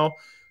tough,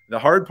 the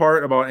hard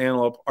part about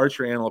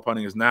archery antelope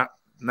hunting is not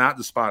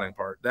the spotting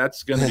part.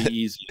 That's going to be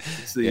easy.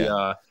 It's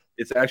the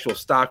its actual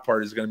stock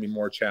part is going to be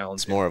more challenging.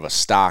 It's more of a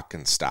stock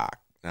and stock,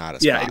 not a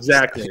spot. Yeah,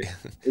 exactly.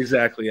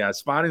 Exactly. Yeah.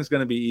 Spotting is going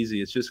to be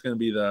easy. It's just going to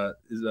be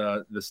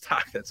the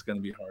stock that's going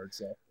to be hard.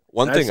 So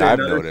one thing I've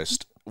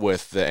noticed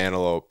with the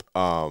antelope,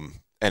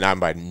 and I'm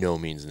by no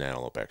means an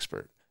antelope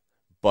expert,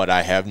 but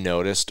I have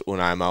noticed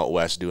when I'm out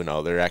west doing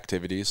other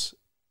activities,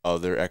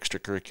 other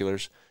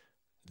extracurriculars,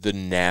 the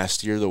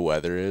nastier the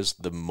weather is,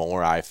 the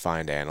more I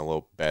find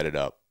antelope bedded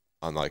up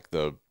on like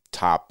the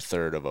top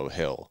third of a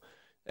hill.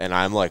 And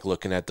I'm like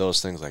looking at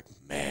those things like,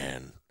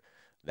 man,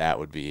 that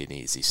would be an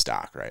easy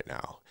stock right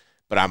now.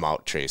 But I'm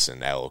out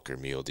chasing elk or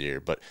mule deer.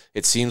 But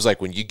it seems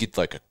like when you get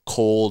like a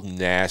cold,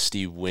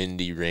 nasty,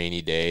 windy,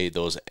 rainy day,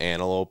 those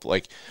antelope,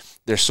 like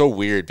they're so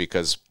weird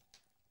because,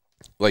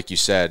 like you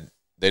said,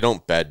 they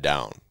don't bed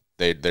down.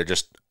 They're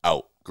just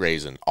out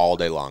grazing all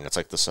day long. It's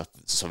like the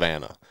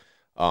savannah.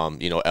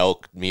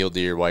 Elk, mule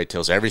deer,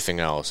 whitetails, everything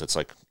else. It's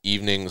like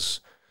evenings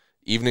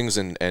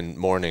and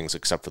mornings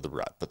except for the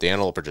rut. But the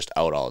antelope are just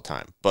out all the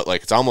time. But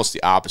like it's almost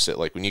the opposite.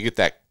 Like when you get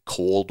that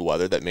cold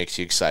weather that makes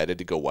you excited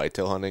to go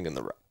whitetail hunting in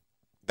the rut,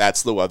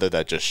 that's the weather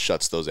that just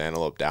shuts those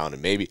antelope down.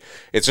 And maybe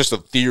it's just a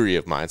theory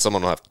of mine.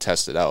 Someone will have to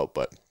test it out.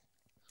 But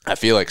I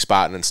feel like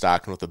spotting and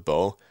stalking with a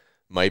bow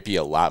might be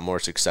a lot more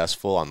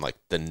successful on like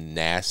the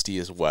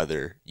nastiest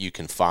weather you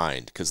can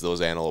find because those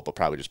antelope will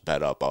probably just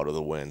bed up out of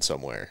the wind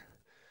somewhere.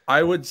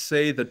 I would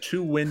say the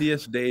two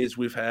windiest days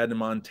we've had in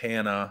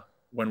Montana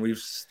when we've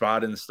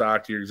spotted and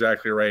stalked, you're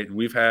exactly right.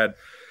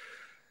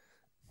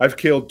 I've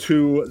killed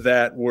two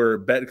that were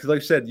bed because,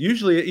 like I said,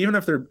 usually even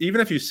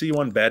if you see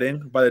one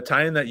bedding, by the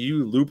time that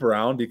you loop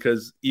around,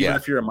 because even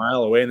if you're a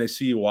mile away and they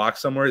see you walk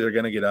somewhere, they're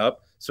going to get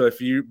up. So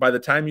by the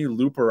time you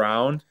loop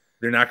around,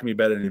 they're not going to be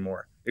bedded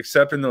anymore.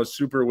 Except in those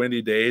super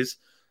windy days,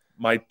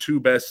 two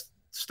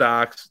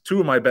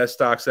of my best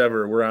stocks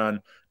ever were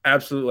on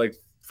absolute like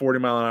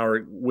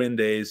 40-mile-an-hour wind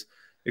days.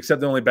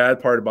 Except the only bad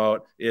part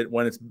about it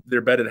when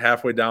they're bedded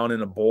halfway down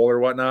in a bowl or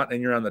whatnot,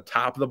 and you're on the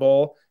top of the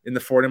bowl in the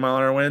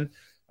 40-mile-an-hour wind.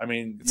 I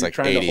mean, it's like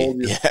 80.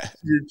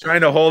 You're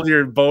trying to hold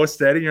your bow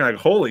steady. And you're like,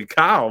 holy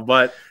cow!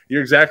 But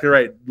you're exactly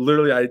right.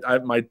 Literally,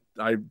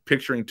 I'm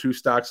picturing two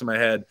stocks in my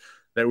head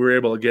that we were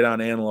able to get on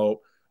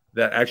antelope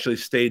that actually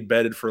stayed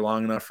bedded for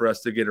long enough for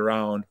us to get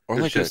around.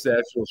 It's just the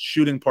actual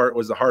shooting part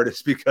was the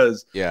hardest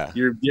because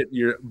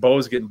your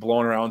bow's getting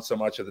blown around so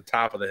much at the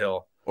top of the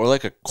hill. Or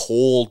like a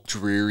cold,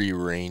 dreary,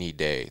 rainy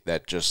day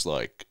that just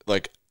like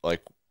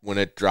when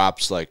it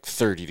drops like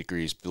 30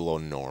 degrees below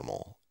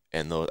normal.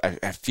 And those,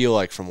 I feel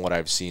like from what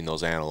I've seen,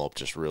 those antelope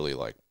just really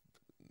like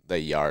they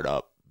yard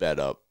up, bed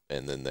up,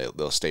 and then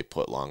they'll stay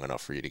put long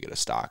enough for you to get a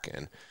stock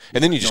in.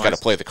 And then you just got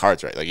to play the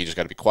cards right. Like you just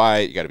got to be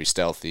quiet, you got to be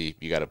stealthy,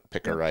 you got to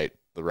pick the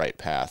right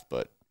path,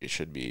 but you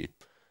should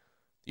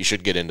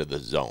get into the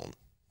zone.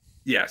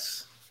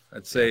 Yes.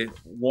 I'd say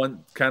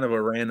one kind of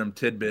a random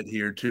tidbit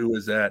here too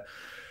is that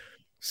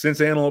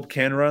since antelope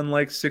can run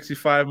like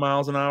 65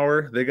 miles an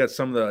hour, they got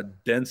some of the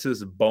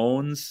densest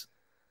bones.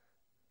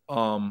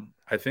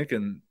 I think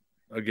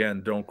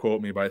again, don't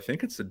quote me, but I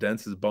think it's the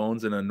densest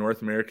bones in a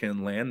North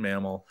American land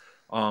mammal.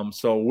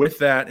 So with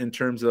that, in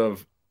terms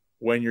of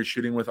when you're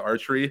shooting with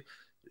archery,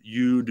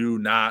 you do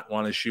not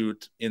want to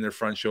shoot in their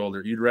front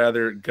shoulder. You'd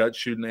rather gut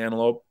shoot an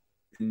antelope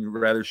and you'd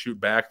rather shoot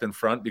back than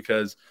front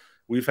because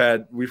we've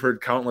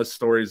heard countless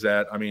stories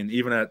that, I mean,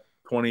 even at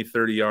 20,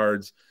 30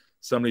 yards,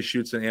 somebody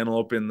shoots an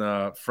antelope in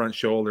the front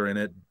shoulder and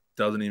it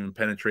doesn't even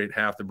penetrate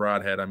half the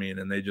broadhead. I mean,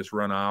 and they just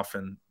run off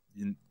and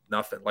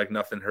nothing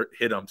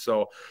hit them.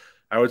 So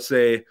I would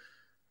say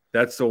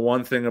that's the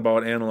one thing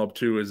about antelope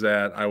too, is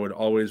that I would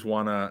always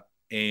want to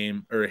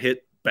aim or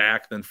hit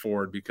back than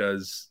forward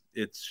because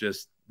it's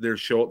just their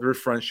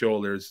front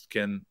shoulders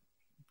can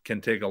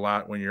take a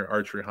lot when you're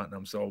archery hunting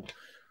them. So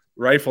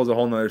rifle's a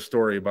whole nother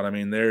story, but I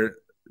mean,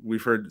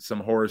 we've heard some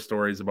horror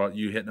stories about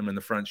you hitting them in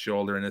the front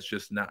shoulder and it's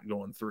just not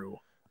going through.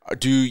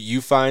 Do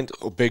you find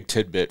a big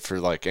tidbit for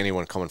like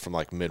anyone coming from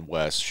like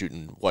Midwest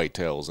shooting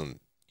whitetails and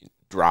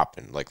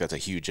dropping, like that's a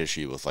huge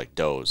issue with like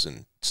does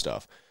and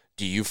stuff.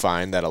 Do you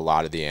find that a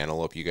lot of the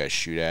antelope you guys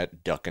shoot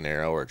at duck an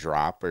arrow or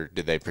drop, or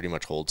did they pretty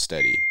much hold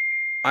steady?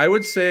 I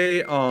would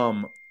say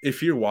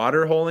if you're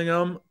water holing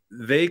them,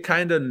 they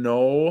kind of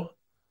know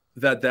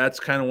that that's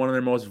kind of one of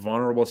their most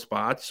vulnerable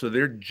spots. So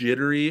they're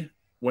jittery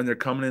when they're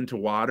coming into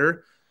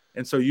water.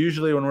 And so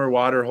usually when we're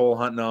water hole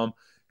hunting them,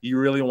 you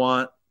really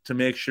want to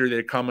make sure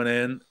they're coming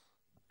in.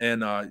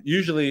 And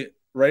usually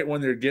right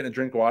when they're getting a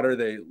drink of water,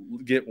 they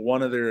get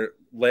one of their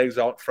legs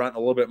out front a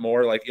little bit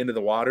more like into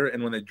the water.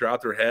 And when they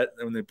drop their head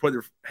and when they put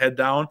their head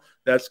down,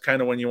 that's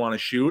kind of when you want to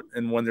shoot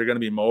and when they're going to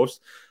be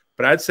most.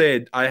 But I'd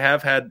say I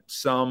have had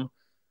some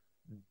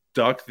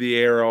duck the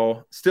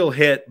arrow, still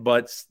hit,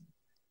 but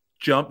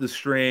jump the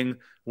string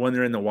when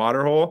they're in the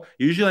water hole.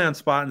 Usually on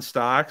spot and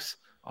stocks,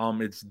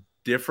 it's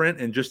different,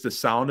 and just the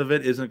sound of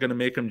it isn't going to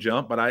make them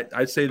jump. But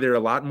I'd say they're a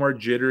lot more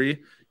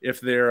jittery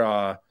if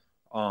they're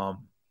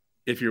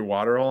if you're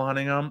waterhole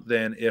hunting them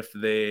than if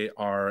they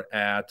are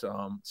at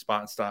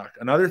spot and stock.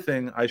 Another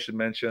thing I should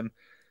mention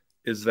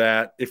is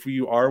that if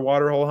you are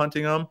waterhole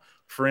hunting them,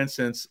 for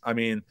instance, I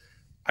mean,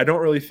 I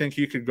don't really think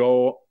you could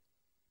go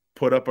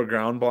put up a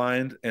ground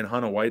blind and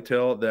hunt a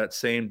whitetail that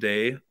same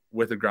day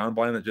with a ground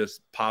blind that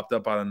just popped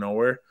up out of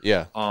nowhere.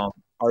 Yeah.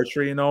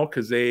 Archery,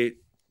 because they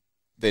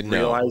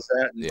realize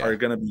that and are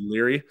going to be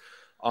leery.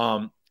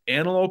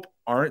 Antelope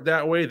aren't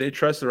that way. They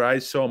trust their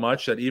eyes so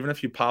much that even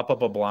if you pop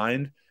up a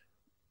blind,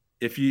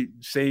 if you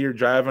say you're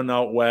driving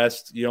out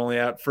west, you only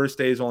have first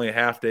day is only a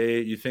half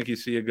day, you think you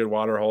see a good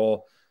water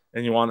hole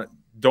and you want to,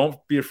 don't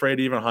be afraid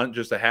to even hunt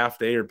just a half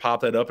day or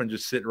pop that up and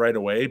just sit right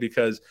away,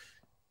 because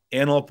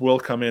antelope will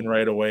come in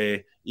right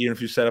away, even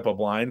if you set up a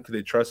blind, because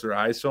they trust their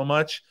eyes so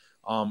much.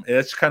 And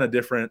it's kind of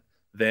different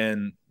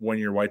than when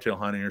you're whitetail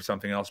hunting or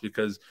something else,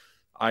 because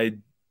I've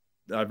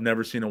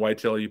never seen a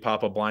whitetail you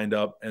pop a blind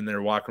up and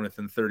they're walking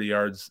within 30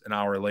 yards an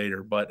hour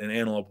later, but an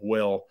antelope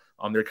will.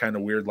 They're kind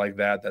of weird like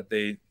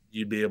that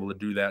you'd be able to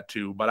do that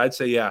too. But I'd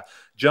say,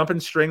 jumping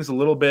strings a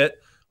little bit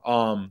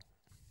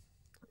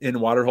in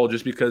waterhole,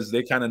 just because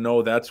they kind of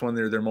know that's when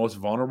they're their most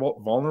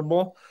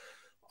vulnerable.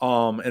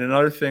 And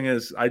another thing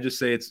is, I just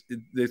say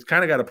it's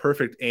kind of got a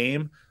perfect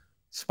aim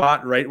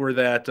spot right where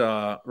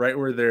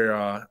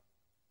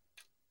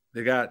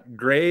they got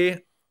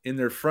gray in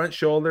their front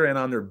shoulder and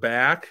on their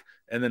back,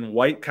 and then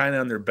white kind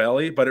of on their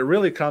belly. But it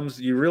really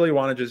you really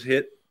want to just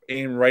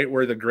aim right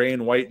where the gray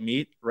and white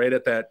meet, right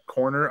at that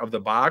corner of the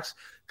box.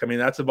 I mean,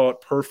 that's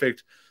about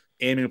perfect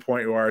aiming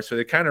point you are. So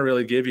they kind of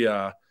really give you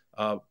a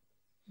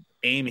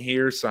aim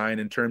here sign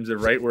in terms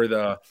of right where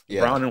the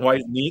brown and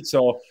white meet.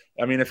 So,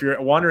 I mean, if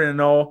you're wondering to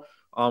know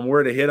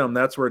where to hit them,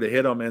 that's where to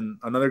hit them. And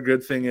another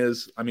good thing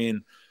is, I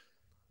mean,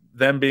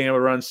 them being able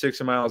to run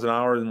 60 miles an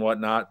hour and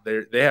whatnot,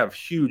 they have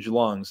huge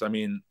lungs. I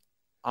mean,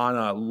 on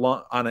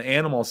an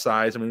animal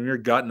size, I mean, when you're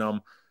gutting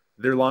them,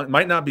 their lung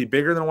might not be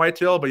bigger than a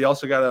whitetail, but you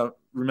also got to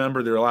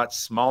remember they're a lot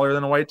smaller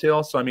than a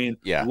whitetail. So, I mean,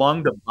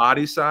 lung to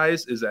body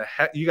size is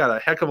you got a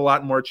heck of a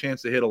lot more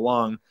chance to hit a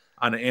lung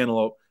on an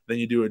antelope than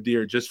you do a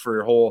deer, just for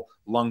your whole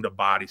lung to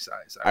body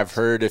size. I've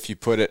heard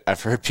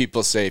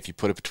people say if you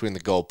put it between the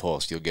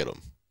goalposts, you'll get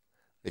them.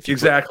 If you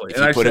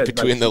put it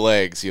between the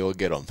legs, you'll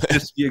get them.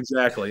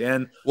 Exactly.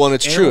 And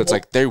it's true. It's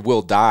like they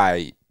will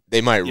die.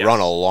 They might run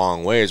a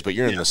long ways, but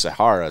you're in the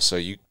Sahara, so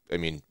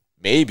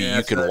maybe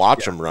you can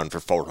watch them run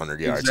for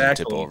 400 yards and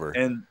tip over.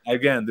 And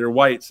again, they're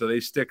white, so they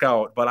stick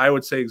out. But I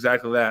would say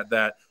exactly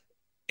that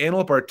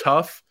antelope are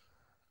tough,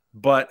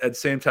 but at the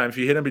same time, if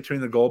you hit them between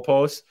the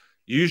goalposts,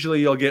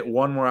 usually you'll get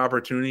one more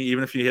opportunity.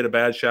 Even if you hit a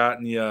bad shot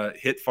and you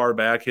hit far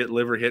back, hit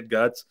liver, hit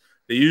guts,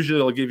 they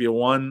usually will give you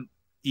one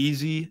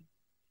easy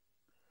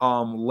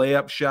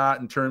layup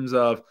shot in terms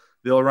of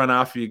they'll run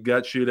off you,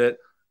 gut shoot it,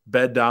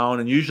 bed down.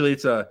 And usually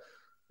it's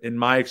in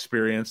my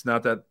experience,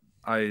 not that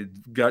I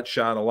gut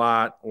shot a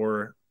lot,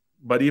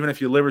 but even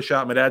if you liver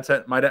shot, my dad's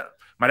had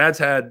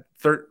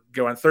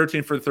going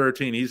 13 for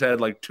 13. He's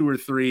had like 2 or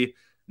 3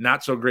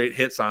 not so great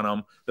hits on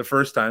them the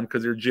first time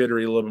because they're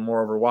jittery, a little bit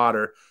more over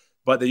water.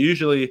 But they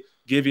usually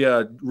give you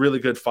a really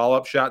good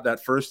follow-up shot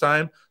that first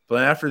time.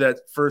 But after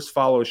that first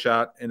follow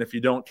shot, and if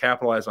you don't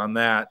capitalize on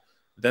that,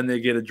 then they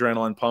get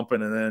adrenaline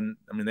pumping, and then,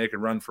 I mean, they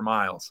could run for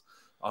miles.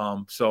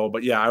 But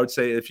I would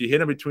say if you hit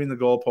them between the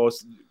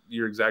goalposts,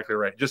 you're exactly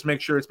right. Just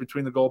make sure it's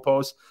between the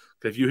goalposts,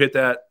 because if you hit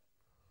that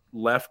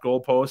left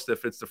goalpost,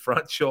 if it's the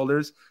front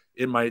shoulders,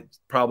 it might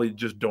probably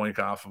just doink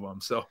off of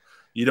them. So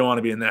you don't want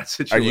to be in that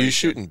situation. Are you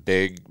shooting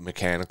big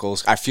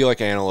mechanicals? I feel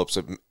like antelope's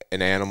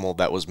an animal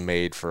that was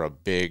made for a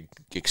big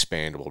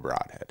expandable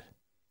broadhead.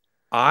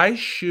 I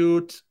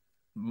shoot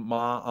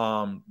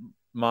Montec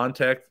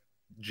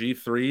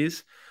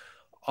G3s.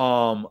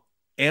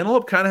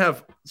 Antelope kind of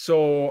have,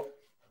 so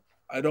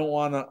I don't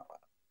want to,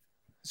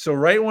 so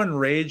right when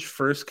Rage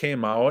first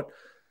came out,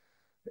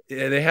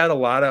 they had a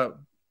lot of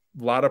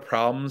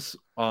problems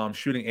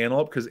shooting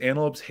antelope, because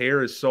antelope's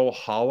hair is so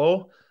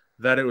hollow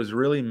that it was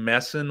really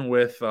messing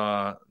with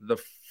the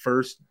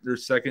first or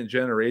second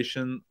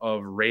generation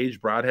of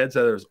Rage broadheads,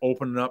 that it was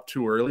opening up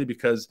too early,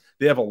 because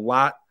they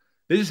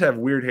just have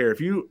weird hair.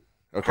 If you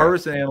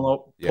harvest an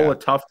antelope, pull a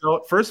tuft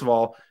out, first of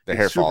all, the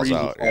hair falls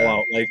out.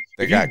 Like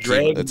they got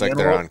chemo. It's like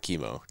they're on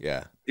chemo.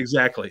 Yeah,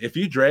 exactly. If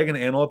you drag an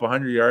antelope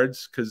 100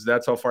 yards, because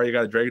that's how far you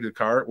got to drag it to the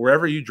car,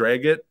 wherever you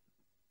drag it,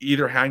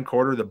 either hind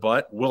quarter or the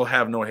butt will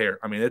have no hair.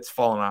 I mean, it's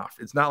falling off.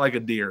 It's not like a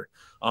deer.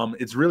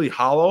 It's really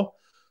hollow.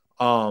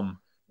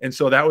 And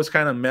so that was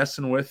kind of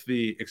messing with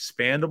the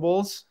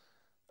expandables.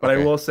 But I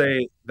will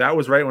say that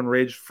was right when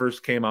Rage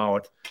first came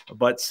out.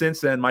 But since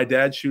then, my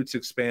dad shoots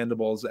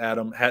expandables.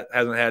 Adam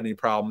hasn't had any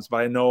problems. But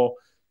I know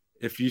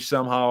if you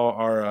somehow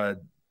are a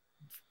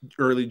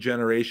early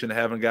generation,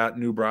 haven't got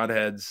new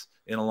broadheads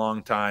in a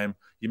long time,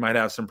 you might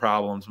have some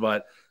problems.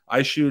 But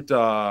I shoot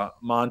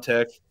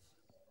Montec,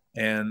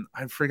 and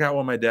I forgot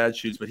what my dad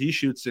shoots, but he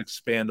shoots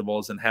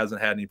expandables and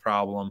hasn't had any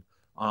problem.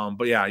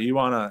 But yeah, you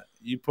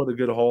put a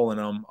good hole in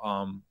them.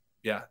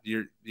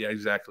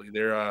 Exactly.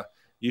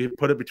 You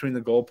put it between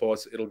the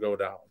goalposts, it'll go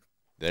down.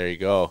 There you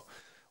go.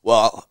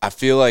 Well, I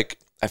feel like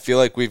I feel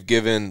like we've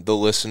given the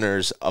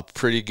listeners a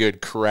pretty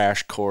good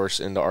crash course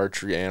into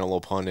archery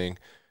antelope hunting,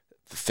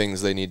 the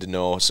things they need to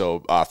know.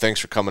 So thanks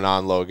for coming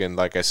on, Logan.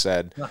 Like I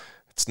said,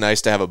 it's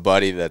nice to have a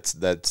buddy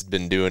that's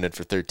been doing it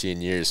for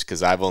 13 years,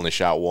 because I've only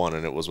shot one,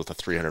 and it was with a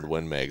 300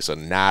 Win Mag, so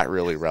not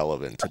really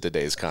relevant to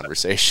today's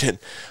conversation.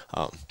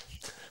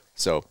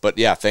 But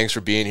yeah, thanks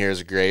for being here.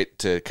 It's great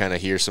to kind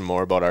of hear some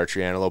more about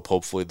archery antelope.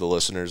 Hopefully the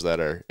listeners that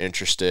are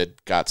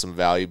interested got some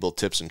valuable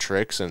tips and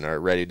tricks and are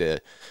ready to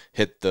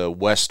hit the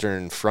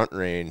Western Front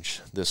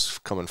Range this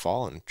coming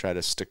fall and try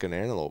to stick an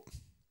antelope.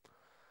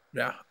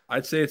 Yeah,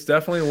 I'd say it's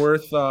definitely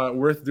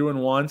worth doing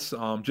once.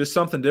 Just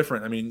something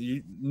different. I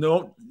mean,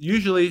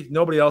 usually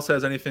nobody else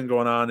has anything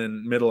going on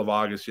in middle of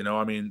August.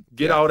 I mean,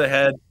 get out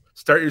ahead,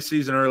 start your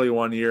season early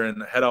one year,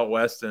 and head out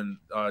west and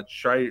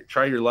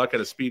try your luck at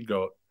a speed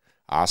goat.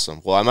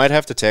 Awesome. Well, I might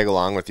have to tag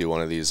along with you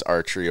one of these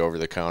archery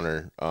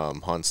over-the-counter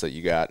hunts that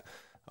you got.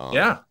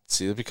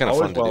 See, it'd be kind of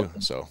fun to do.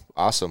 So,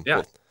 awesome.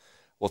 Yeah.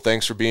 Well,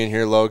 thanks for being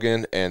here,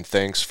 Logan, and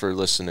thanks for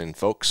listening,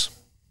 folks.